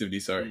you creatively?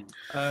 Sorry.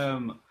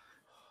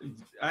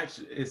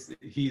 Actually, it's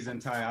his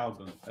entire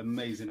album.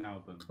 Amazing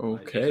album.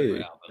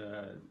 Okay.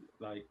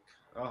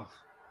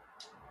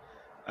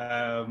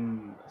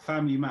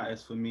 Family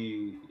Matters for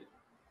me.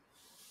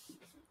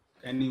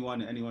 Anyone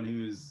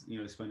who's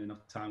spent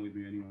enough time with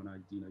me, anyone I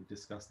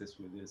discuss this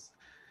with, is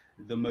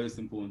the most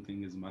important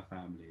thing is my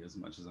family. As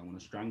much as I want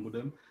to strangle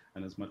them,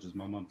 and as much as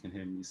my mum can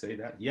hear me say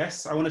that,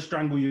 yes, I want to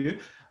strangle you.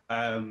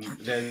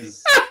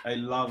 There's a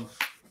love,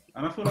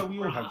 and I feel like we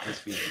all have this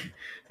feeling.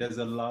 There's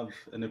a love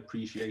and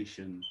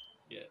appreciation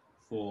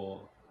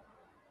for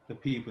the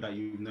people that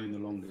you've known the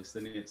longest,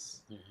 and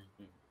it's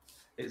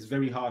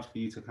very hard for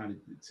you to kind of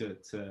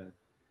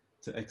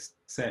to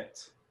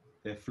accept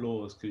their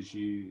flaws, because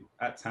you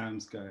at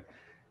times go,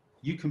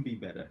 you can be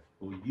better,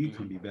 or you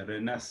can be better,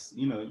 and that's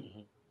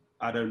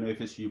I don't know if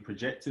it's you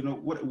projecting or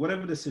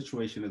whatever the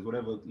situation is,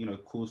 whatever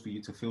cause for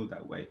you to feel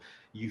that way,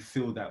 you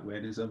feel that way,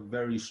 and it's a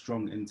very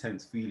strong,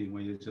 intense feeling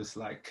where you're just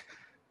like,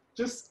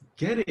 just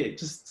get it,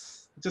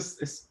 just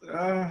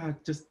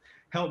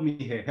help me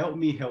here, help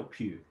me help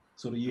you,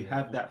 so that you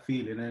have that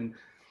feeling. And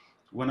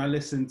when I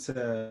listened to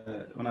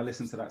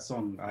that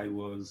song,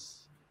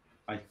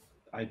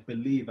 I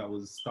believe I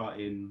was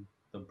starting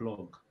the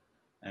blog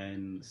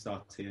and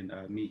starting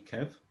Meet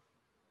Kev.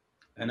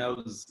 And I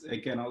was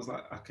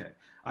like, okay,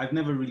 I've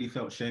never really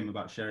felt shame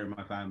about sharing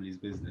my family's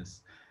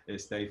business.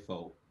 It's their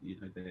fault,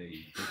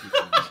 they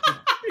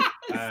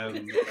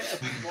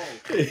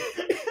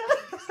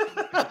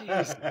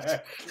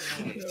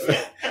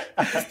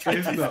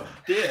it's not.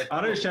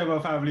 I don't share my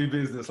family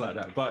business like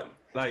that, but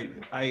like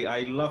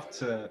I love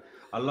to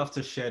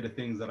share the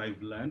things that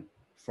I've learned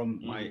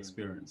from my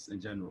experience in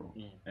general,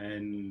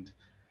 and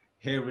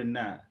hearing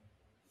that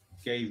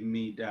gave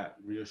me that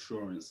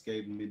reassurance,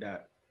 gave me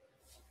that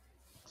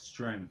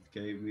strength,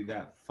 gave me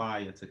that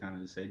fire to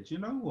kind of say, do you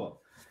know what?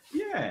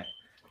 Yeah,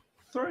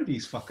 throw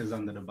these fuckers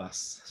under the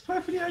bus. It's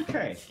perfectly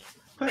okay.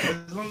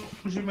 As long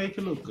as you make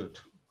it look good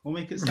or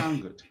make it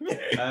sound good.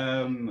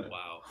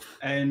 Wow.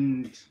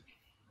 And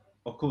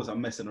of course, I'm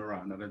messing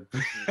around.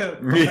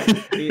 It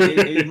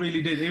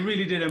really did. It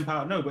really did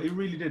empower. No, but it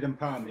really did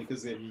empower me,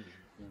 because it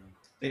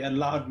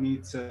allowed me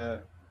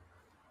to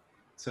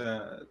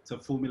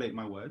formulate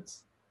my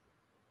words,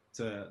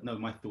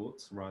 my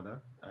thoughts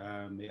rather.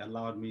 It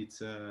allowed me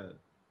to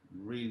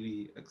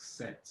really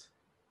accept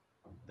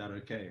that,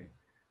 okay,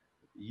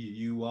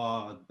 you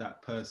are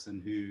that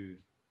person who,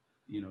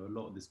 a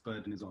lot of this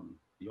burden is on.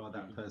 You are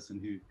that person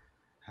who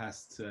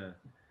has to,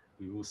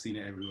 we've all seen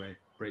it everywhere,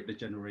 break the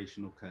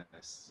generational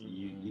curse.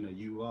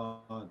 You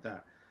are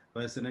that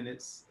person, and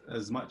it's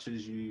as much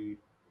as you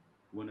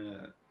want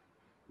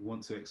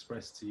to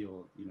express to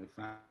your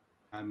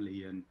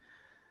family and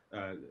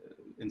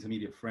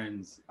intermediate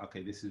friends,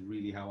 okay, this is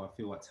really how I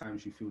feel. At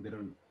times you feel they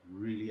don't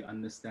really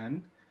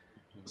understand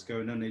what's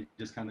going on. They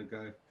just kind of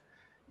go,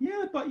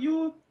 yeah, but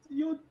you're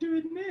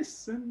doing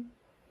this and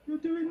you're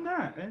doing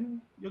that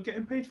and you're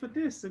getting paid for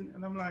this, and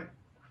I'm like,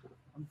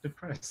 I'm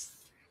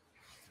depressed.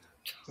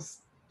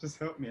 Just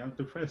help me. I'm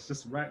depressed.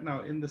 Just right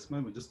now in this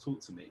moment, just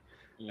talk to me.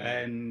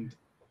 And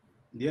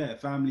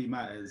Family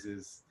Matters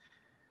it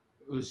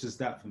was just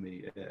that for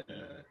me.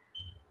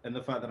 And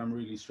the fact that I'm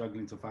really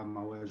struggling to find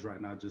my words right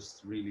now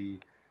just really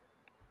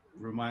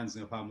reminds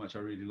me of how much I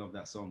really love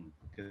that song.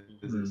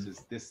 Because it's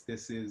just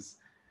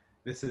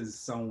this is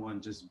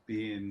someone just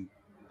being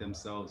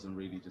themselves and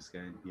really just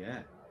going,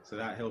 yeah. So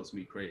that helps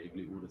me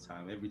creatively all the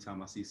time. Every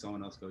time I see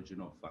someone else go, do you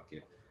know, fuck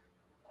it.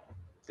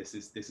 This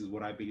is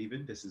what I believe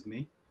in. This is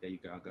me. There you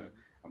go. I'm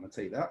gonna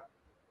take that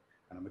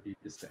and I'm gonna do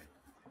this thing.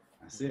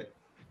 That's it.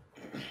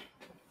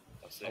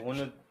 I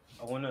wanna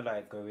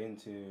like go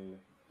into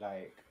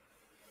like,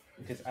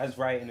 because as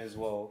writing as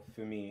well,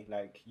 for me,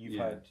 like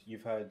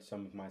you've heard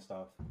some of my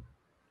stuff.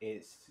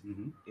 It's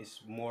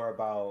more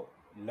about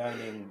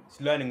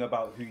learning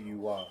about who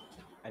you are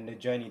and the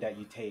journey that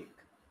you take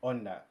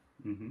on that.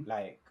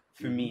 Like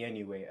for me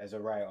anyway, as a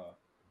writer,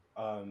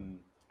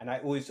 and I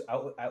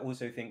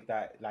also think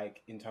that,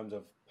 like, in terms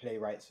of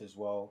playwrights as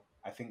well,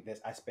 I think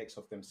there's aspects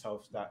of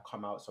themselves that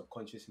come out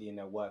subconsciously in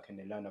their work, and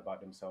they learn about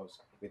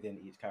themselves within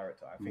each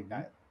character. I think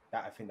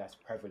I think that's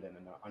prevalent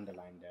and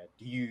underlined there.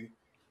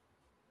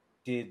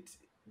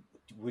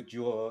 Would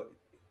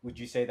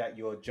you say that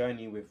your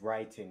journey with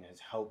writing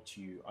has helped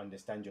you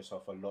understand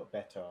yourself a lot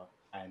better?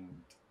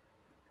 And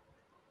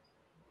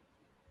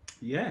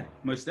yeah,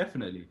 most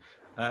definitely.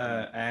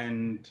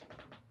 And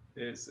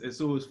it's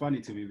always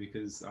funny to me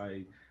because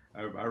I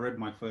read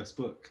my first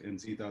book in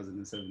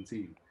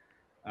 2017.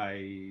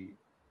 I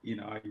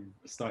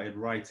started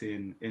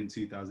writing in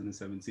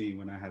 2017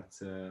 when I had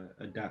to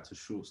adapt a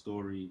short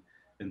story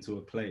into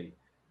a play.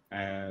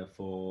 It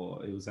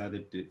was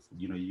either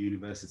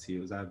university.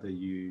 It was either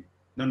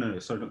No.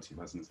 Sorry, not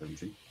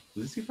 2017.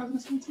 Was it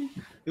 2017?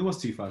 It was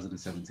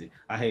 2017.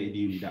 I hated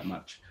uni that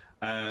much.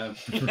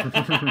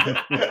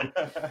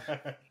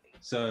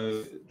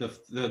 So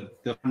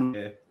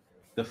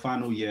the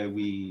final year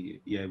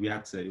we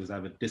had to, it was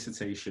either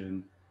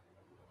dissertation,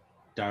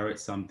 direct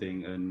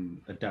something,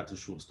 and adapt a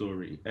short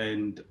story.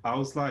 And I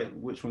was like,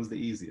 which one's the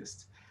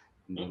easiest?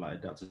 And they're like,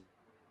 adapt.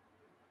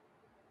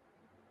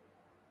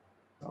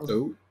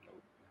 Oh,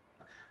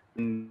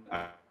 And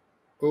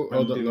hold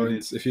on,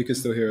 Lawrence. If you can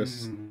still hear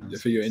us, I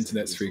think your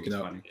internet's It's freaking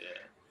out. funny.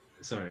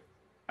 Sorry,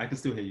 I can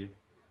still hear you.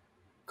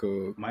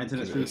 Cool. My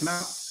internet's Give it freaking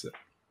a out.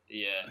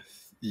 Yeah.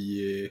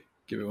 Yeah.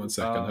 Give it 1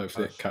 second.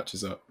 Hopefully it gosh.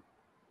 catches up.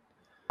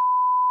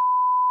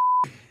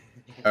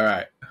 All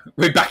right,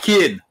 we're back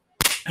in.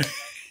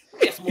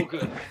 Yes, more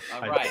good.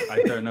 All right.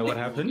 I don't know what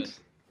happened.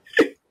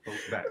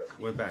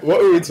 We're back. What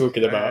were we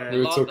talking about? Uh, We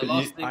were The talking.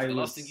 last I thing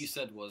was- you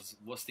said was,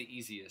 "What's the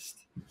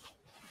easiest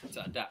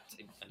to adapt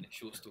in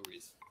short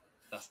stories?"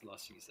 That's the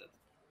last thing you said.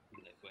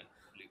 And it went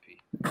loopy.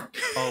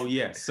 Oh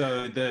yeah.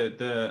 So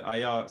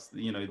I asked,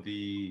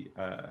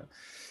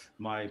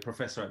 my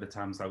professor at the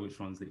time was like, which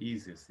one's the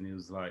easiest? And he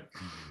was like,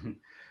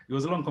 it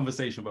was a long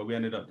conversation, but we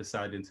ended up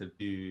deciding to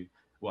do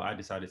what I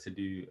decided to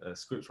do,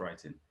 script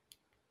writing.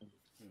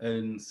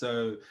 And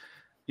so,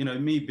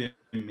 me being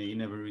me,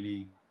 never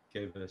really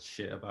gave a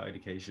shit about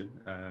education.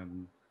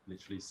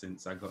 Literally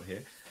since I got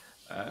here,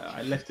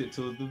 I left it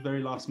till the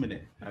very last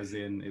minute, as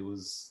in it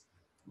was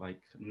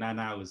like 9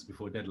 hours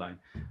before deadline.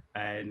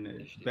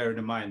 And bearing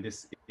in mind,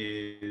 this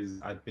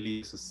is, I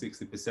believe, so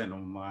 60%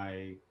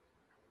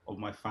 of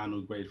my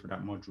final grade for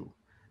that module.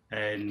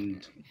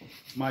 And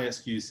my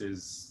excuse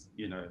is,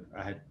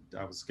 I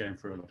was going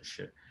through a lot of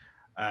shit.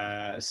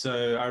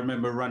 So I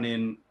remember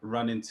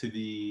running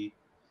to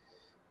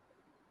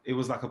it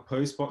was like a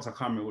post box. I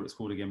can't remember what it's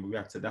called again,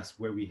 but that's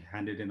where we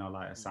handed in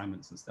our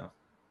assignments and stuff.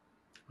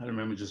 I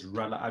remember just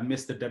I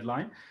missed the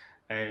deadline,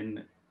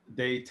 and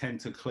they tend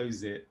to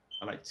close it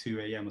at like 2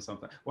 a.m. or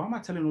something. Why am I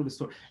telling all this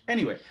story?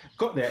 Anyway,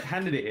 got there,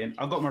 handed it in.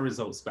 I got my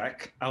results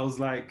back. I was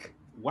like,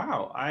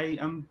 wow, I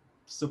am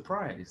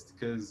surprised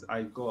because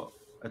I got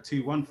a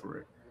 2-1 for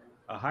it,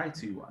 a high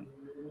 2-1.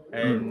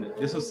 And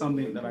this was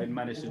something that I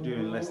managed to do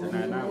in less than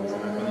 9 hours.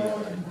 And I believe,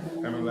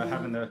 I remember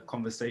having a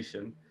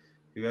conversation.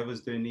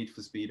 Whoever's doing Need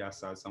for Speed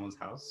outside someone's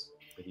house,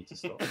 they need to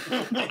stop.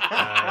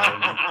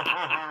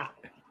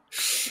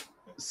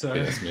 So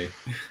Yeah, that's me.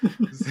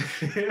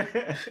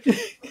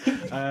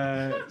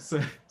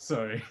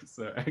 Sorry,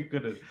 I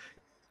couldn't.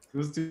 It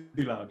was too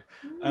loud.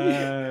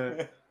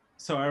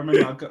 So I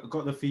remember I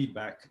got the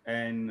feedback,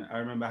 and I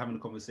remember having a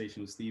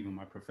conversation with Stephen,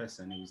 my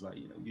professor, and he was like,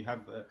 you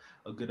have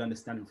a good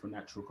understanding for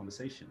natural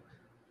conversation.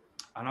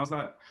 And I was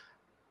like,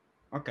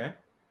 okay,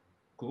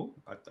 cool.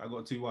 I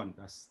got a 2-1.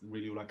 That's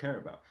really all I care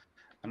about.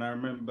 And I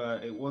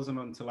remember it wasn't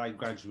until I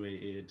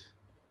graduated,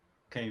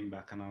 came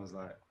back, and I was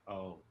like,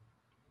 oh,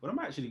 what am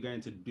I actually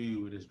going to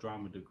do with this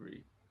drama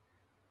degree?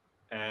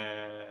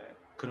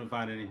 Couldn't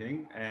find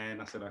anything.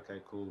 And I said,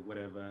 okay, cool,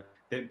 whatever.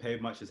 Didn't pay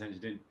much attention,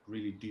 didn't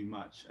really do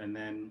much. And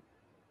then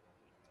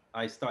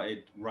I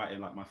started writing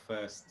like my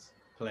first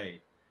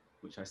play,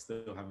 which I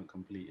still haven't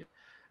completed.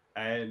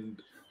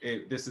 And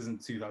this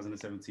isn't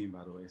 2017,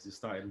 by the way. It's just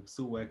started, I'm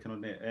still working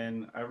on it.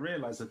 And I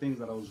realized the things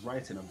that I was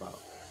writing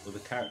about, or the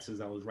characters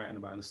I was writing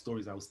about and the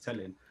stories I was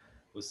telling,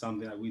 was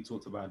something that we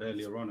talked about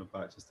earlier on,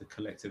 about just the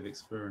collective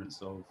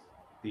experience of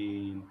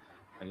being,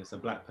 I guess, a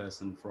black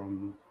person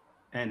from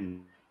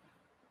N,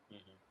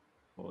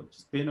 or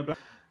just being a black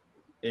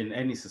in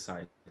any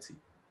society.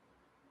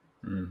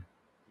 Mm.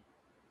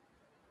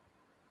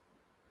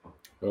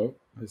 Oh,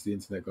 has the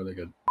internet gone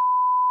again?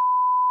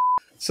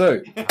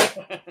 So,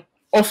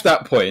 off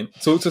that point,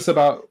 talk to us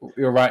about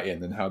your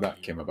writing and how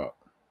that came about.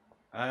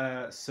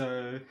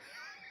 So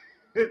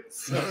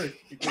sorry,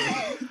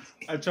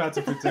 I tried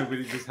to pretend we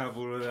didn't just have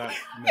all of that.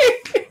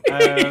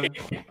 No.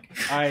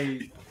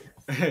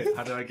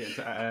 How did I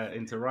get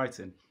into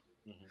writing?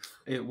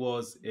 It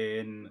was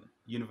in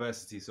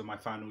university, so my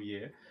final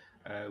year.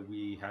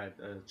 We had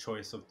a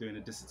choice of doing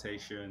a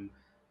dissertation.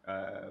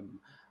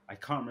 I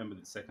can't remember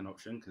the second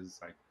option because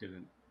I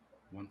didn't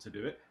want to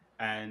do it.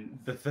 And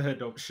the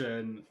third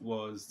option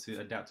was to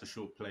adapt a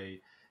short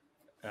play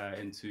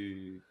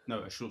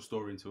a short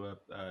story into a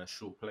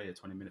short play, a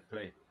 20-minute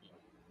play.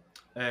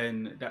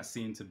 And that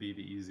seemed to be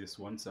the easiest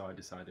one. So I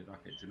decided,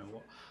 okay, do you know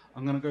what?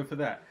 I'm going to go for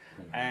that.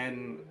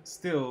 And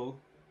still,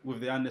 with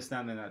the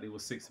understanding that it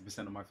was 60%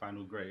 of my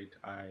final grade,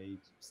 I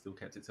still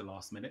kept it to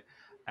last minute.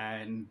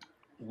 And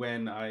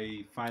when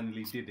I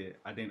finally did it,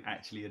 I didn't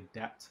actually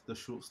adapt the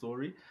short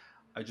story.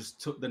 I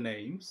just took the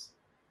names,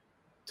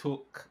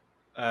 what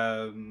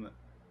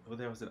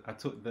was it? I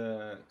took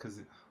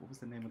what was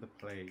the name of the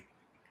play?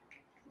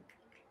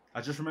 I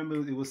just remember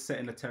it was set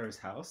in a terrace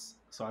house.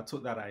 So I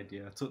took that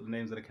idea, I took the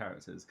names of the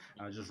characters,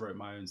 and I just wrote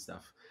my own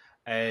stuff.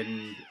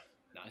 And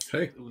Nice.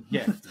 Hey.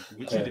 yeah,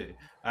 which you did.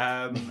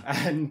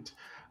 And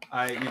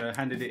I,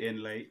 handed it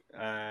in late.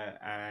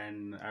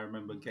 And I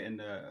remember getting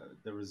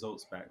the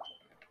results back,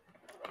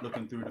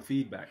 looking through the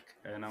feedback,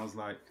 and I was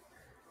like,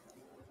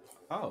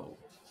 oh,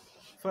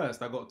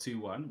 first I got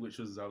 2-1, which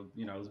was I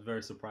was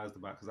very surprised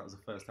about because that was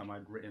the first time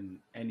I'd written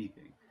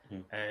anything,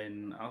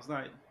 and I was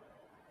like,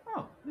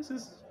 oh,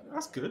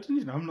 that's good.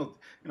 I'm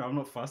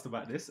not fussed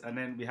about this. And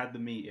then we had the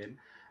meeting,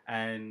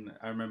 and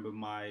I remember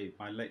my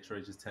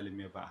lecturer just telling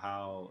me about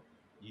how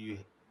he's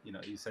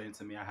saying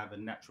to me, I have a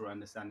good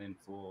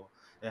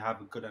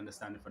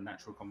understanding for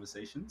natural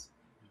conversations.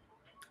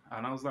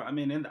 And I was like, I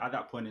mean, at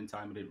that point in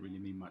time, it didn't really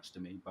mean much to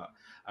me, but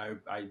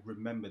I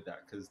remembered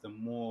that because the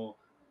more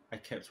I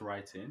kept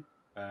writing,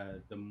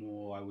 the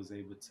more I was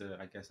able to,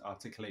 I guess,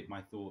 articulate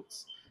my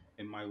thoughts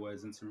in my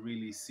words and to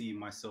really see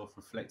myself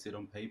reflected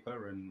on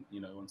paper and,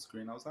 on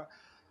screen. I was like,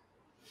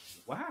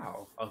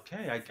 wow,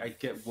 okay, I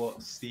get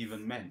what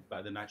Stephen meant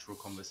by the natural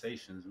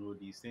conversations and all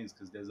these things,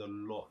 because there's a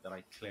lot that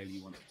I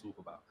clearly want to talk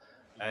about.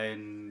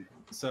 And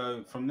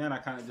so from then I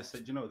kind of just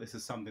said, this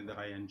is something that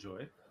I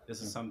enjoy.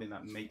 This is something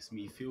that makes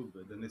me feel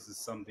good. And this is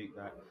something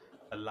that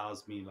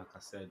allows me, like I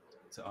said,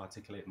 to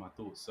articulate my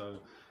thoughts. So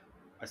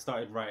I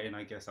started writing,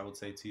 I guess I would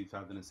say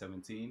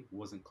 2017,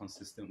 wasn't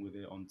consistent with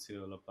it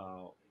until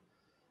about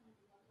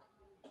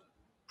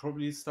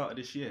probably the start of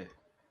this year.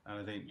 And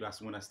I think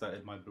that's when I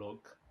started my blog.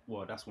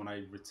 Well, that's when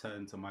I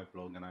returned to my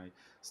blog and I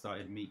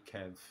started Meet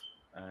Kev.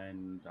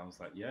 And I was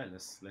like, yeah,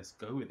 let's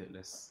go with it.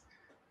 Let's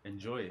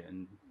enjoy it.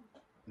 And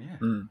yeah.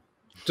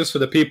 Just for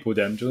the people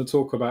then, do you want to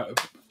talk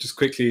about, just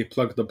quickly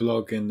plug the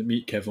blog and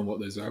Meet Kev and what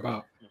those are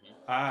about?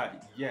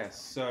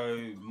 Yes. So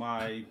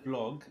my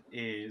blog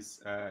is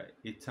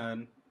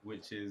Itan,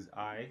 which is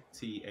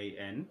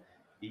ITAN,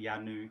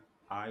 Iyanu,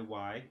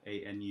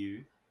 IYANU.blog.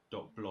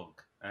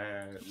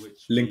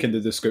 Which link in the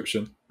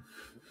description.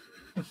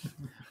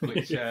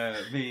 Which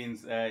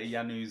means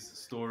Iyanu's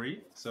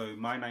story. So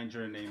my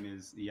Nigerian name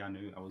is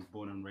Iyanu. I was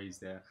born and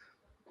raised there.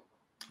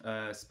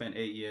 Spent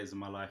 8 years of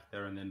my life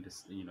there, and then I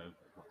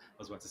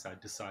was about to say I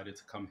decided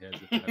to come here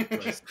as a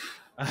choice.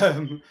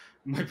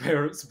 My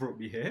parents brought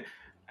me here,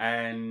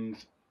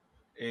 and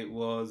it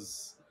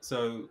was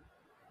so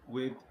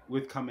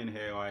with coming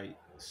here, I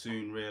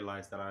soon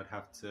realized that I'd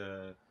have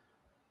to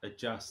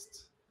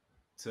adjust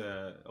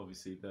to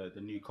obviously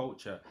the new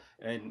culture,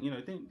 and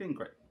didn't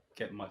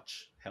get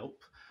much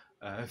help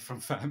from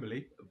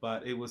family,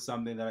 but it was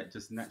something that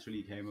just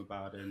naturally came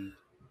about. And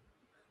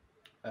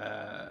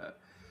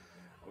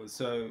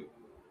so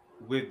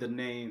with the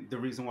name, the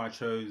reason why I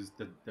chose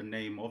the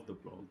name of the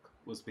blog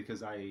was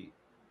because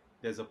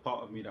there's a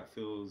part of me that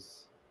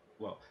feels,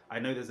 well, I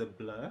know there's a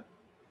blur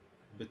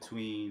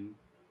between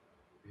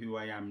who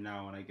I am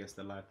now and I guess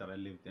the life that I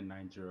lived in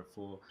Nigeria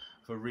for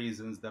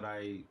reasons that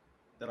I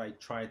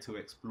try to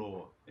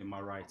explore in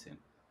my writing.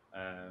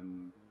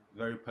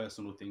 Very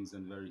personal things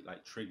and very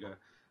like trigger.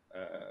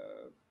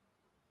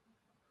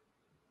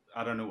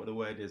 I don't know what the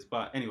word is,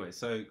 but anyway,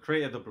 so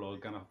created the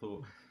blog and I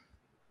thought,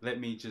 let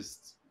me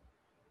just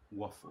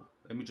waffle.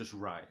 Let me just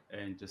write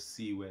and just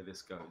see where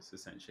this goes,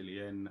 essentially.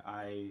 And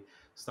I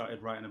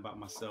started writing about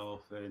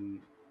myself, and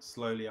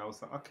slowly I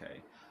was like,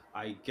 okay,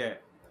 I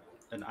get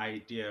an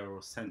idea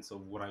or sense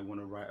of what I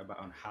want to write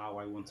about and how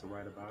I want to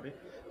write about it.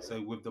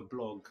 So with the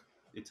blog,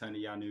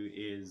 Eterniyanu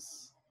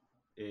is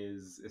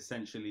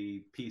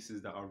essentially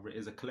pieces that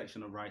is a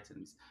collection of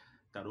writings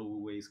that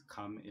always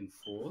come in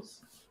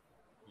fours.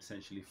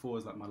 Essentially, 4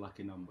 is like my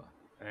lucky number.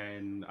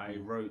 And I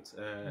wrote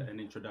an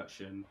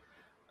introduction,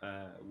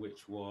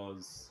 which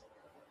was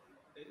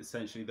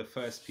essentially the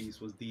first piece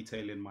was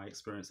detailing my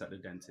experience at the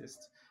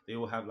dentist. They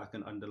all have like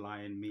an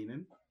underlying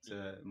meaning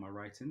to my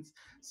writings.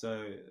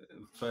 So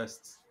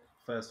first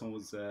one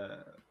was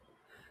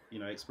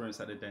experience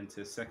at the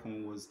dentist.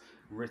 Second one was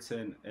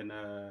written in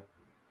a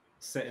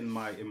set in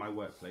my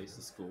workplace,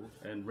 the school,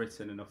 and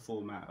written in a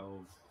format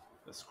of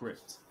a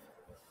script,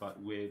 but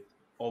with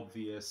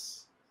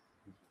obvious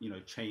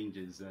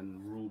changes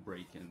and rule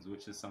breakings,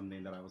 which is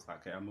something that I was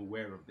like, okay, I'm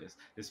aware of this.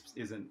 This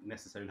isn't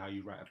necessarily how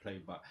you write a play,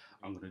 but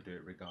I'm going to do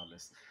it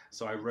regardless.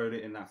 So I wrote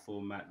it in that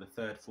format. The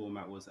third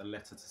format was a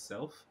letter to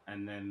self,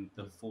 and then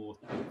the fourth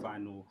and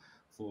final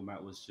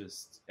format was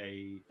just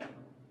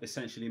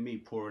essentially me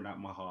pouring out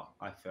my heart,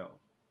 I felt.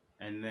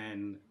 And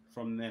then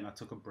from then I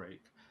took a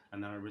break,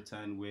 and then I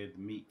returned with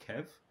Meet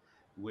Kev,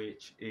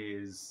 which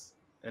is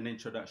an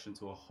introduction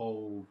to a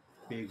whole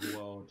big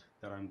world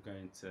that I'm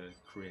going to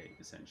create,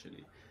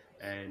 essentially.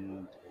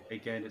 And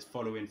again, it's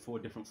following 4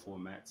 different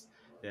formats.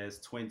 There's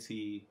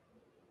 20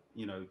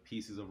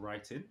 pieces of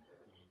writing,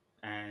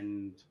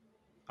 and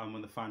I'm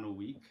on the final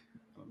week.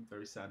 I'm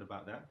very sad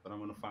about that, but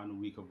I'm on the final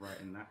week of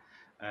writing that.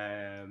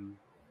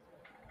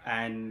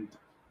 And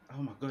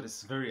oh my god,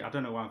 it's I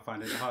don't know why I'm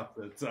finding it hard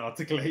to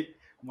articulate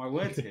my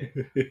words here,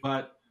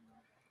 but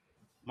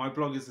my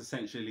blog is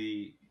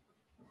essentially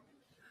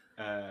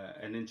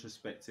an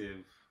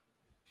introspective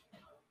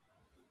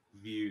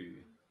view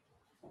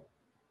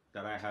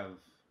that I have,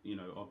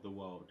 of the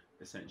world,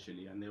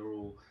 essentially, and they're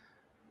all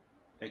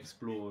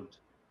explored,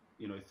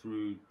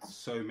 through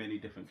so many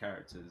different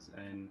characters,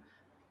 and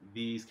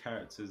these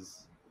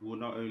characters will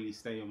not only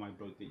stay on my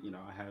blog. That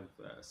I have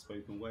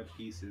spoken word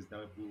pieces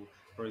that will,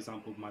 for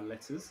example, my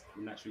letters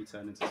will naturally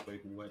turn into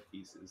spoken word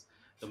pieces.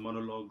 The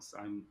monologues,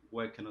 I'm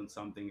working on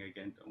something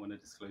again. Don't want to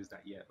disclose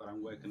that yet, but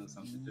I'm working on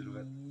something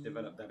to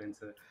develop that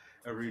into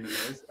arena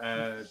noise.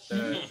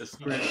 The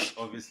script,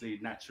 obviously,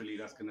 naturally,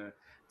 that's gonna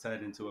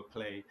turn into a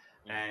play,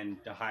 and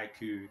the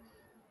haiku.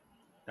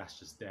 That's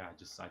just there. I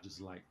just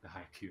like the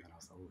haiku, and I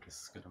was like, oh,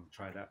 this is good. I'm gonna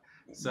try that.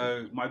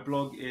 So my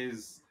blog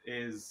is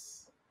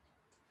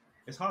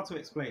it's hard to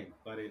explain,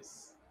 but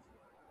it's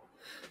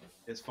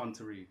fun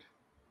to read.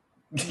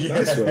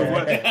 That's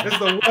right. It's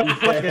the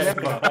worst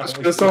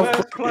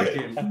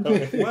plugin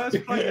ever. Worst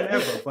plugin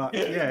ever. But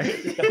yeah,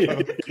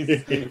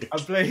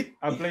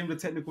 I blame the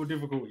technical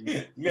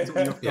difficulties. It took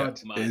me off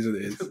guard. It is what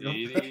it is.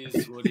 It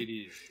is what it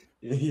is.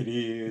 It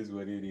is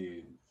what it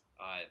is.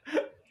 Alright.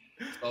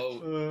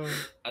 So,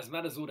 as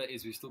mad as all that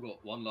is, we've still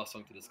got one last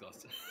song to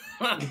discuss.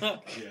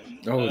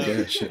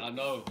 Shit. I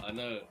know.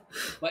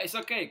 But it's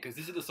okay, because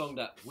this is the song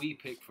that we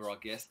picked for our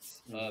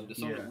guests. The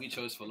song that we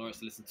chose for Lawrence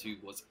to listen to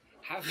was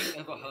Have You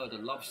Ever Heard a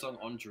Love Song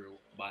on Drill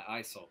by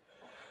ISOL?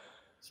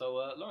 So,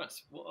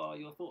 Lawrence, what are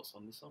your thoughts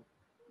on this song?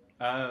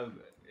 I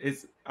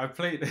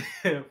played,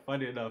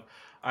 funny enough,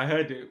 I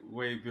heard it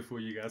way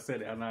before you guys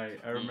said it, and I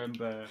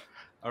remember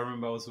I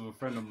was with a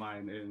friend of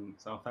mine in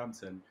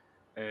Southampton,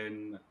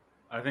 and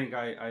I think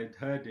I'd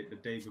heard it the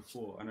day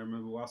before, and I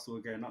remember whilst we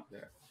got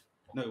there,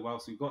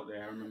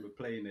 I remember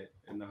playing it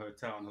in the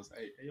hotel, and I was like,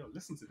 hey yo,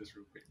 listen to this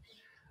real quick.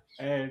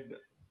 And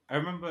I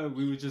remember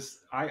we were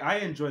just, I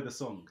enjoy the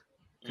song,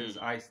 because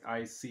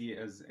I see it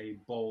as a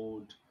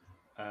bold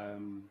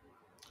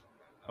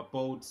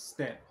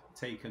step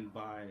taken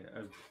by,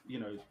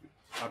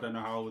 I don't know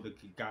how old the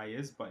guy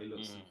is, but he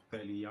looks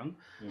fairly young,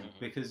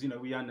 because,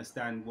 we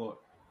understand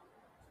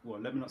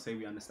let me not say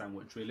we understand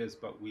what drill is,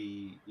 but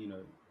we,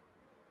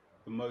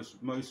 the most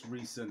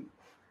recent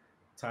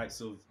types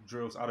of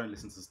drills, I don't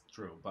listen to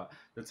drill, but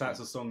the types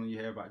of song you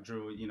hear about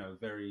drill,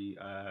 very,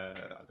 I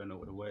don't know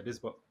what the word is,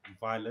 but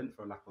violent,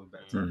 for lack of a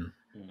better term.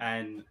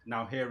 And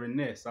now hearing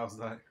this, I was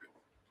like,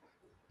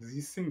 is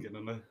he singing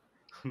on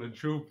a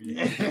drill beat?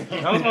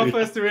 That was my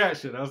first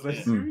reaction. I was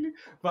like, really?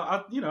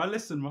 But I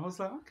listened. I was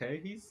like, okay,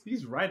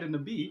 he's riding the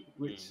beat,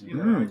 which I'm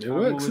works,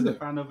 always a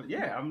fan of.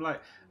 Yeah, I'm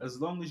like, as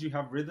long as you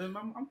have rhythm,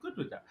 I'm good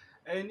with that.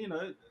 And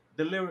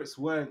the lyrics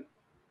weren't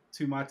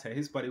to my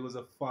taste, but it was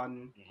a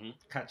fun,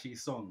 catchy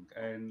song.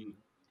 And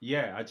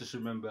yeah, I just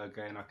remember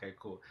going, okay,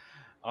 cool.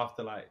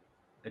 After like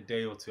a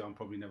day or two, I'm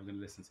probably never going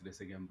to listen to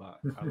this again. But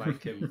I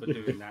like him for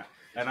doing that,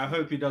 and I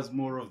hope he does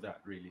more of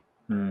that, really,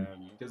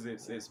 because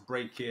it's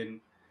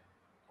breaking,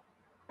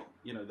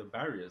 the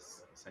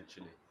barriers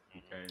essentially.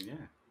 Okay, and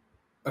yeah.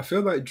 I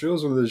feel like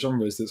drill's one of the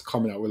genres that's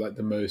coming out with like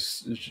the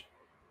most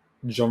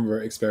genre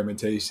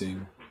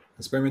experimentation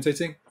at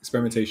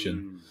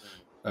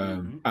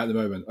the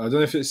moment. I don't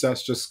know if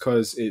that's just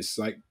because it's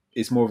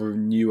more of a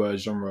newer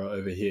genre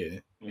over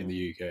here in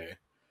the UK,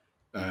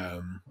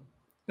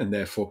 and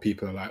therefore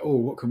people are like, oh,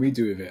 what can we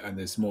do with it? And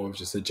there's more of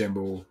just a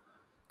general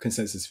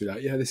consensus to be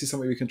like, yeah, this is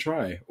something we can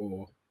try.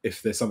 Or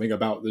if there's something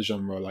about the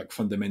genre, like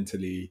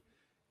fundamentally,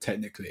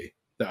 technically,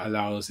 that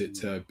allows it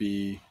to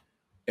be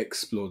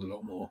explored a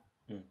lot more.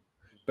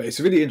 But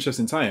it's a really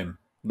interesting time.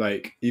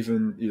 Like,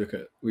 even you look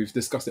at, we've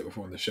discussed it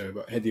before on the show,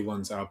 but Headie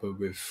One's album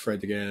with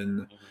Fred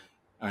again,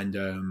 and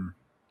who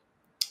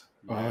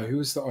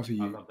was the other?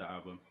 I love that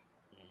album.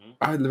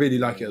 I really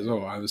like it as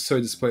well. I was so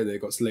disappointed that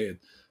it got slated.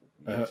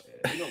 We know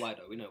why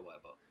though. We know why,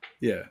 but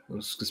yeah, it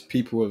was because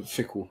people were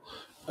fickle.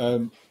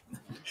 What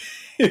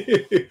were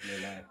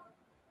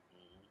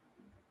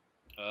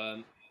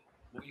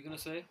you gonna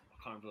say? I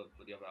can't remember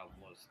what the other album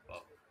was.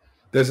 But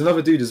there's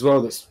another dude as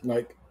well that's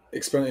like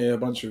experimenting a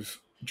bunch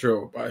of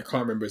drill, but I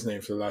can't remember his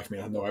name for the life of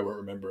me. I know I won't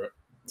remember it.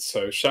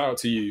 So shout out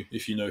to you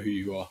if you know who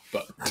you are.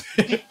 But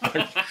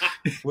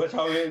Watch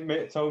how many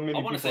people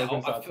are going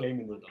to start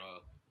claiming it.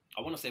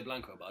 I want to say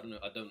Blanco, but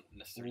I don't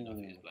necessarily know if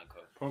it is Blanco.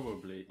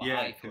 Probably, but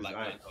yeah. I feel like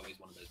Blanco is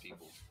one of those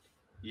people.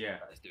 Yeah,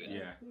 that is doing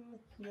it.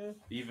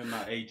 Even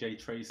like AJ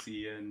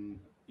Tracy and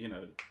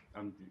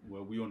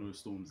well, we all know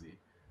Stormzy.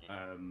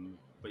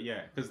 But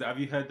yeah, because have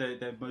you heard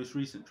their most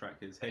recent track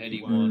is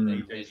Headie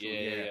One?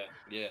 Yeah.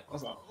 I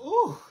was like,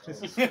 oh,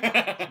 this is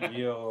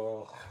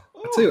yo.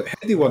 I tell you what,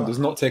 Headie One does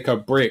not take a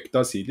break,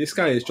 does he? This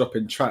guy is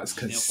dropping tracks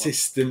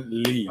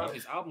consistently. Bro,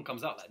 his album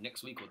comes out like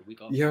next week or the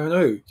week after. Yeah, I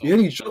know. So he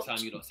only by dropped. the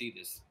time you don't see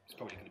this, it's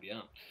probably going to be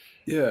out.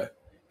 Yeah,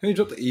 he only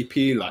dropped the EP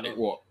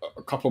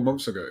a couple of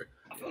months ago.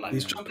 I feel like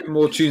he's dropping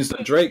more tunes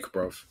than Drake,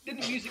 bruv.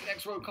 Didn't Music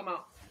X Road come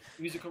out?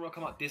 Music Road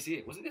come out this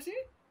year? Was it this year?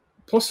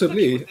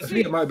 Possibly. I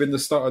think it might have been the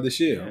start of this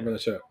year. Yeah. I'm gonna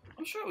check.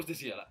 I'm sure it was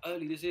this year, like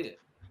early this year.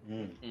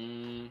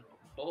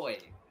 Boy.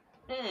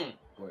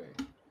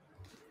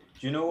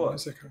 Do you know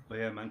what? But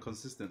yeah, man,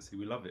 consistency.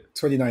 We love it.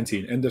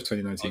 2019, end of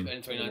 2019.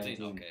 In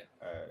 2019, okay.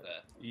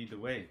 Either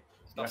way,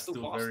 that's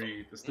still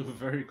very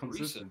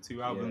consistent. Recent.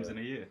 2 albums in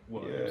a year.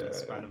 In the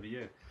span of a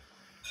year.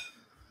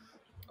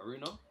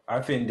 Aruna?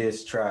 I think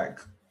this track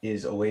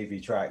is a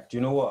wavy track. Do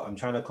you know what? I'm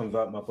trying to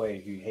convert my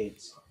boy who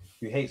hates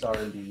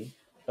R&B.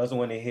 doesn't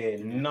want to hear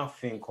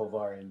nothing of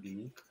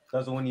R&B,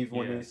 doesn't even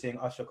want to sing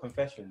Usher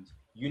Confessions.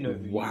 You know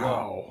who you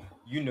are.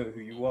 You know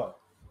who you are.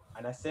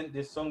 And I sent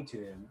this song to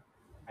him,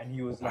 and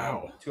he was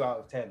like 2 out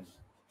of 10,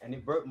 and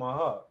it broke my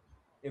heart.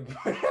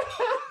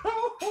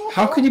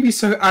 How can you be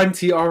so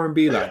anti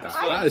R&B like that?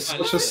 That is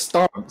such a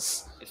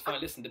stance. It's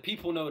fine. Listen, the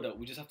people know that.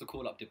 We just have to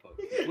call up Dippo.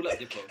 Call up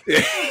Dippo.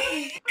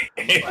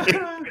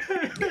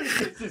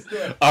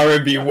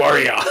 R&B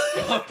warrior.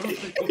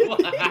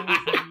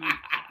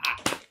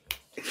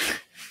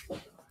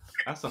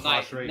 That's a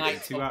harsh rating.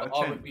 2 out of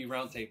 10. R&B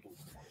roundtable.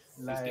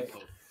 Like,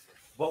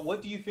 but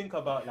what do you think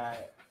about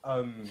like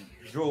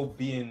drill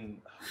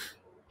being,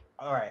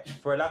 all right,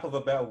 for a lack of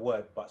a better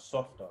word, but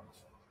softer?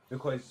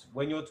 Because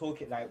when you're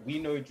talking, like, we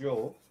know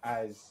drill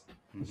as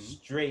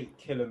straight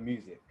killer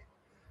music,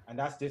 and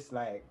that's just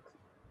like,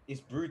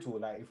 it's brutal.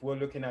 Like, if we're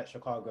looking at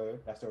Chicago,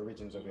 that's the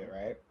origins of it,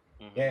 right?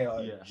 They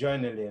are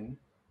journaling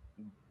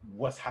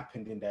what's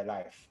happened in their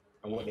life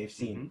and what they've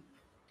seen,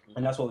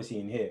 and that's what we're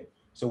seeing here.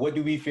 So what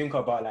do we think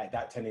about like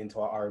that turning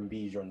into our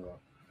R&B genre?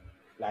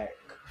 Like,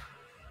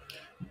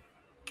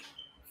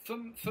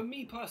 for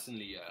me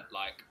personally,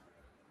 like,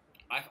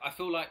 I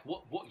feel like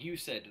what you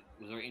said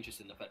was very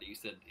interesting. The fact that you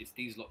said it's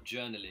these lot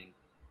journaling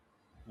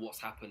what's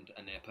happened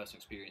and their personal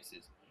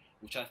experiences,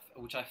 which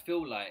I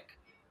feel like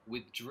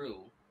with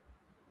drill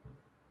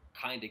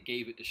kind of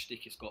gave it the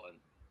shtick it's gotten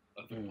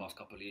over the past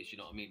couple of years. You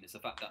know what I mean? It's the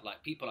fact that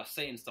like people are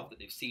saying stuff that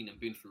they've seen and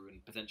been through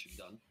and potentially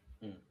done,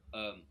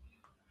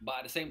 but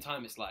at the same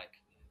time, it's like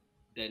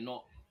they're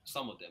not.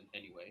 Some of them,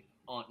 anyway,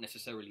 aren't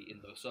necessarily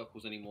in those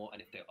circles anymore,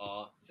 and if they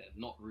are, they're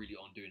not really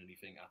on doing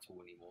anything at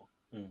all anymore.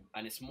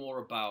 And it's more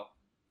about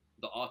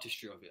the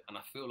artistry of it, and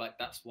I feel like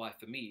that's why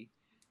for me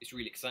it's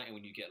really exciting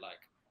when you get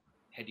like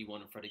Headie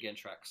One and Fred Again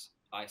tracks,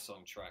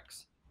 iSong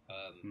tracks,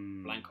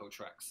 Blanco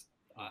tracks.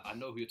 I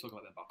know who you're talking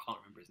about, but I can't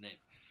remember his name.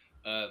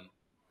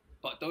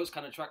 But those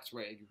kind of tracks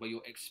where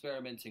you're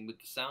experimenting with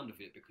the sound of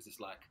it, because it's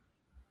like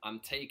I'm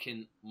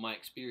taking my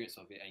experience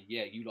of it, and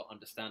you don't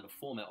understand the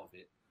format of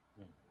it,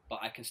 but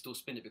I can still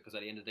spin it because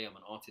at the end of the day I'm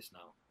an artist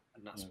now,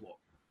 and that's what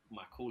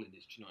my calling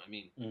is. Do you know what I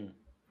mean?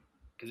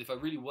 Because if I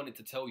really wanted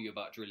to tell you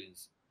about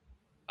drillings,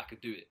 I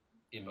could do it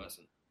in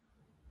person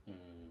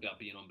without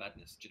being on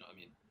badness. Do you know what I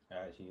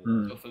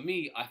mean? So for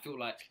me, I feel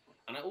like,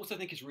 and I also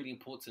think it's really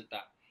important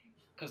that,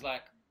 because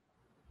like,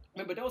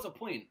 remember there was a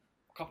point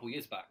a couple of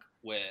years back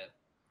where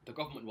the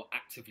government were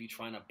actively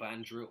trying to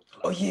ban drill.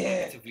 Like,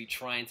 actively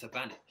trying to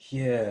ban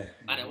it.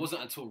 And it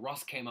wasn't until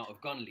Russ came out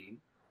of Gun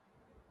Lean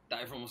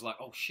that everyone was like,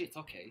 oh shit,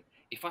 okay,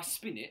 if I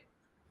spin it,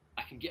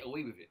 I can get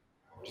away with it.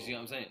 Do you see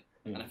what I'm saying?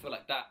 And I feel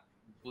like that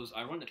was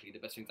ironically the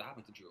best thing to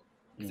happen to drill.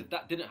 Because if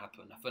that didn't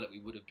happen, I feel like we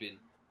would have been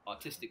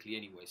artistically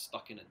anyway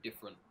stuck in a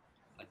different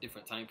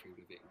time period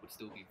with it. It would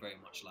still be very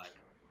much like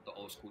the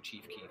old school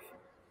Chief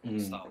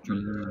Keef style drill.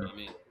 You know what I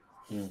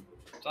mean?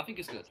 So I think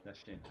it's good.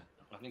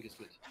 I think it's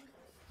good,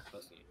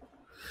 personally.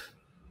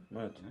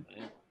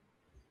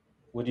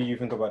 What do you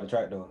think about the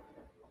track though?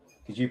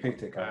 Because you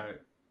picked it, Kai.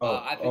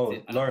 I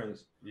picked it.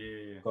 Lawrence.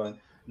 Yeah. Go on.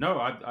 No,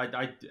 I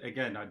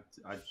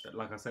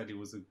like I said, it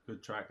was a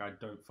good track. I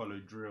don't follow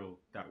drill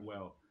that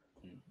well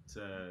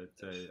to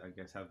I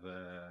guess have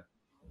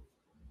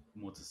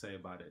more to say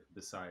about it.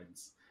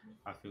 Besides,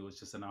 I feel it's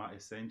just an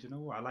artist saying, you know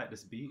what, I like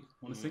this beat,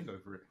 I want to sing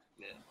over it.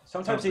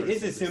 Sometimes it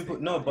is as simple.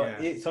 No,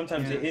 but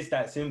sometimes it is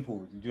that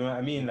simple. Do you know what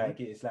I mean? Like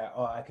it's like,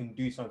 oh, I can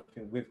do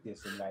something with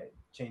this and like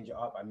change it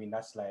up. I mean,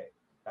 that's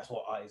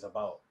what art is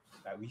about.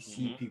 Like we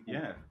see people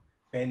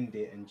bend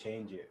it and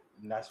change it,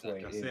 and that's what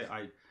it is.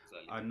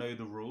 I know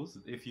the rules.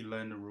 If you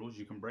learn the rules,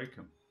 you can break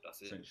them.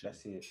 That's it.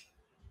 That's it.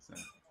 So.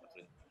 That's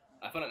it.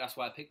 I feel like that's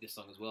why I picked this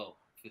song as well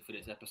for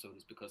this episode,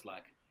 is because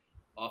like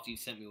after you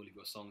sent me all of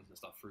your songs and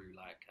stuff through,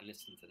 like, and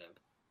listening to them,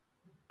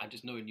 and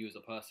just knowing you as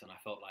a person, I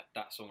felt like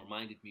that song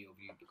reminded me of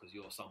you because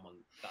you're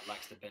someone that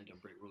likes to bend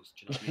and break rules.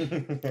 Do you know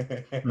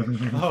what I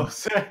mean? Oh,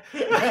 sorry.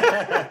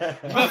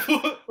 I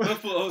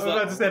was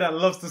about to say that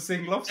loves to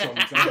sing love songs.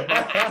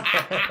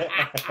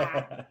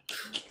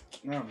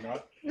 No, I'm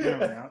not.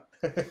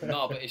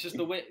 No, but it's just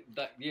the way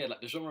that,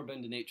 like the genre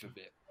bending nature of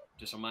it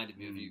just reminded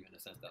me of you, in the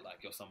sense that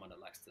like you're someone that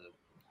likes to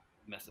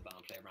mess about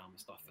and play around with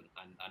stuff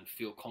and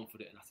feel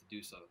confident enough to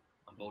do so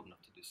and bold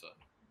enough to do so.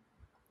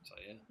 So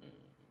yeah.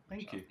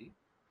 Thank you.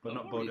 But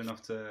not bold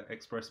enough to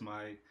express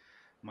my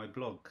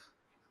blog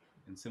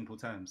in simple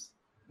terms.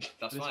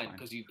 That's fine,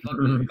 because you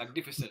plugged it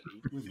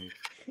magnificently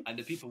and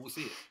the people will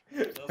see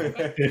it.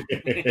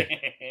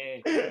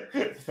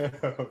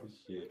 Oh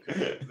shit.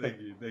 Thank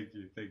you.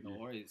 No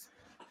worries.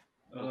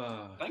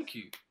 Thank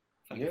you.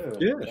 Thank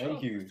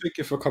you. Thank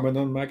you for coming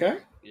on, my guy.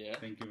 Yeah.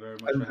 Thank you very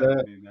much for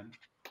having me, man.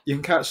 You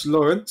can catch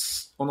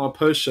Lawrence on our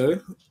post show,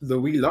 The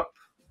Wheel Up,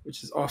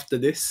 which is after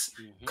this.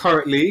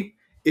 Currently,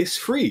 it's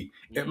free.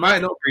 It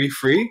might not be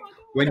free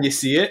when you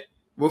see it.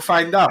 We'll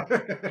find out.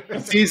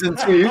 Season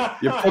 2,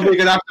 you're probably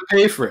going to have to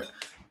pay for it.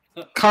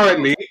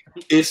 Currently,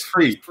 it's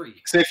free.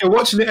 So if you're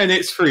watching it and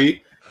it's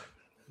free,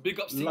 big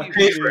ups to you.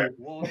 Pay for it.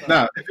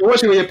 Now, if you're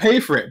watching it when you pay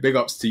for it, big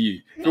ups to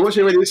you. If you're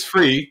watching it when it's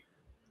free,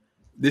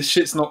 this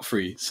shit's not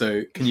free.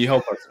 So can you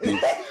help us,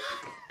 please?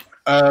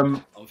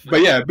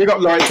 But yeah, big up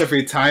Lawrence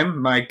every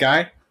time, my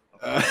guy.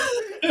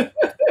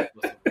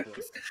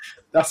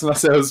 That's my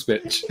sales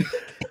pitch.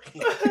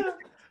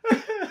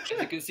 As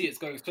you can see, it's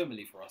going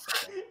swimmily for us.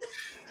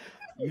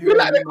 You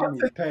like the money,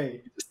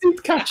 pay. Just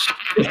need cash.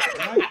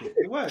 I like it.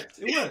 It works.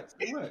 I'm dead.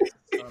 It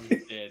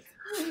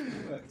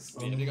works.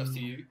 Yeah, big ups to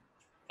you.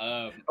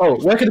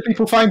 Where can the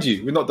people find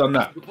you? We've not done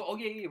that. Oh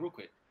yeah, real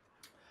quick.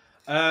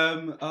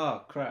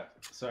 Oh crap.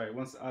 Sorry.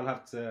 Once I'll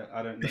have to.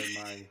 I don't know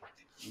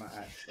my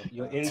at.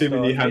 Your Too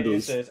many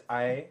handles.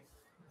 I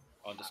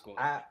Underscore.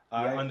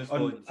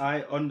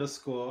 I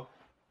underscore.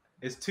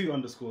 It's 2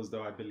 underscores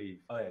though, I believe.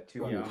 Oh yeah,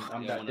 2 Yeah,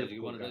 I'm that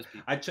difficult. one of those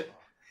people. I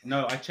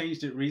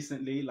changed it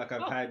recently. Like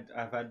I've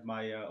had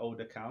my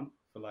old account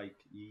for like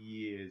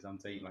years. I'm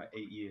saying like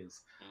 8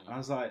 years. And I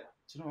was like,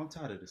 do you know, I'm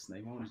tired of this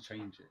name. I want to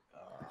change it.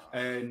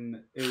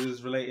 And it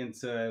was relating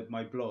to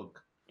my blog.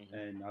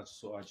 And I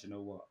just thought, you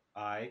know what?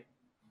 I_ITAN.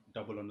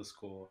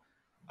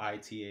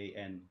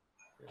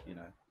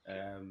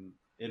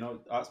 You know,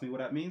 ask me what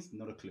that means.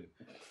 Not a clue.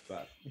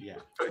 But yeah.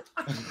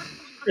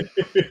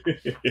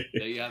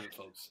 There you have it,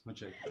 folks.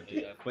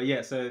 But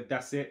yeah, so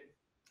that's it.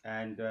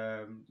 And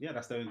yeah,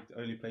 that's the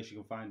only place you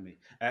can find me.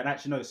 And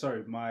actually, no,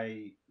 sorry,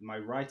 my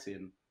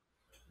writing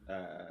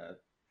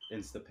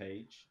Insta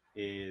page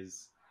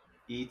is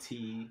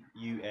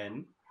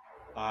ETUNIYANU.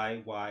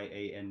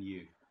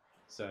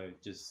 So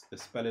just the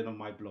spelling on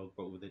my blog,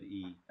 but with an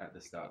E at the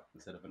start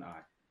instead of an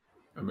I.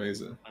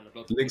 Amazing.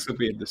 The links will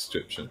be in the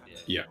description.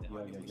 Yeah.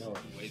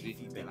 Thank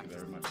you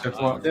very much. Check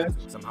them out there.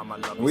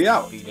 We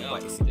out.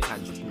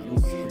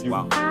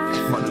 Wow.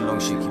 Fuck the long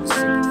shit, keep it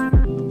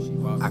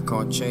simple. I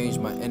can't change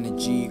my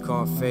energy,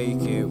 can't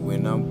fake it.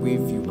 When I'm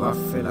with you, I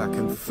feel I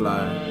can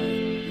fly.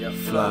 Yeah.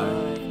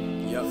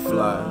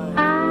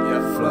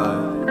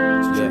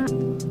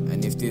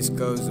 And if this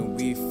goes and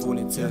we fall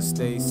into a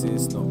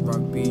stasis, not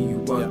rugby, you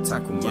won't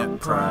tackle my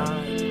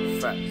pride.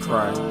 Fat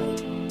pride.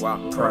 Wow,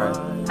 pride.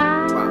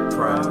 Wow,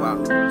 pride. Wow.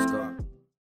 Let's go.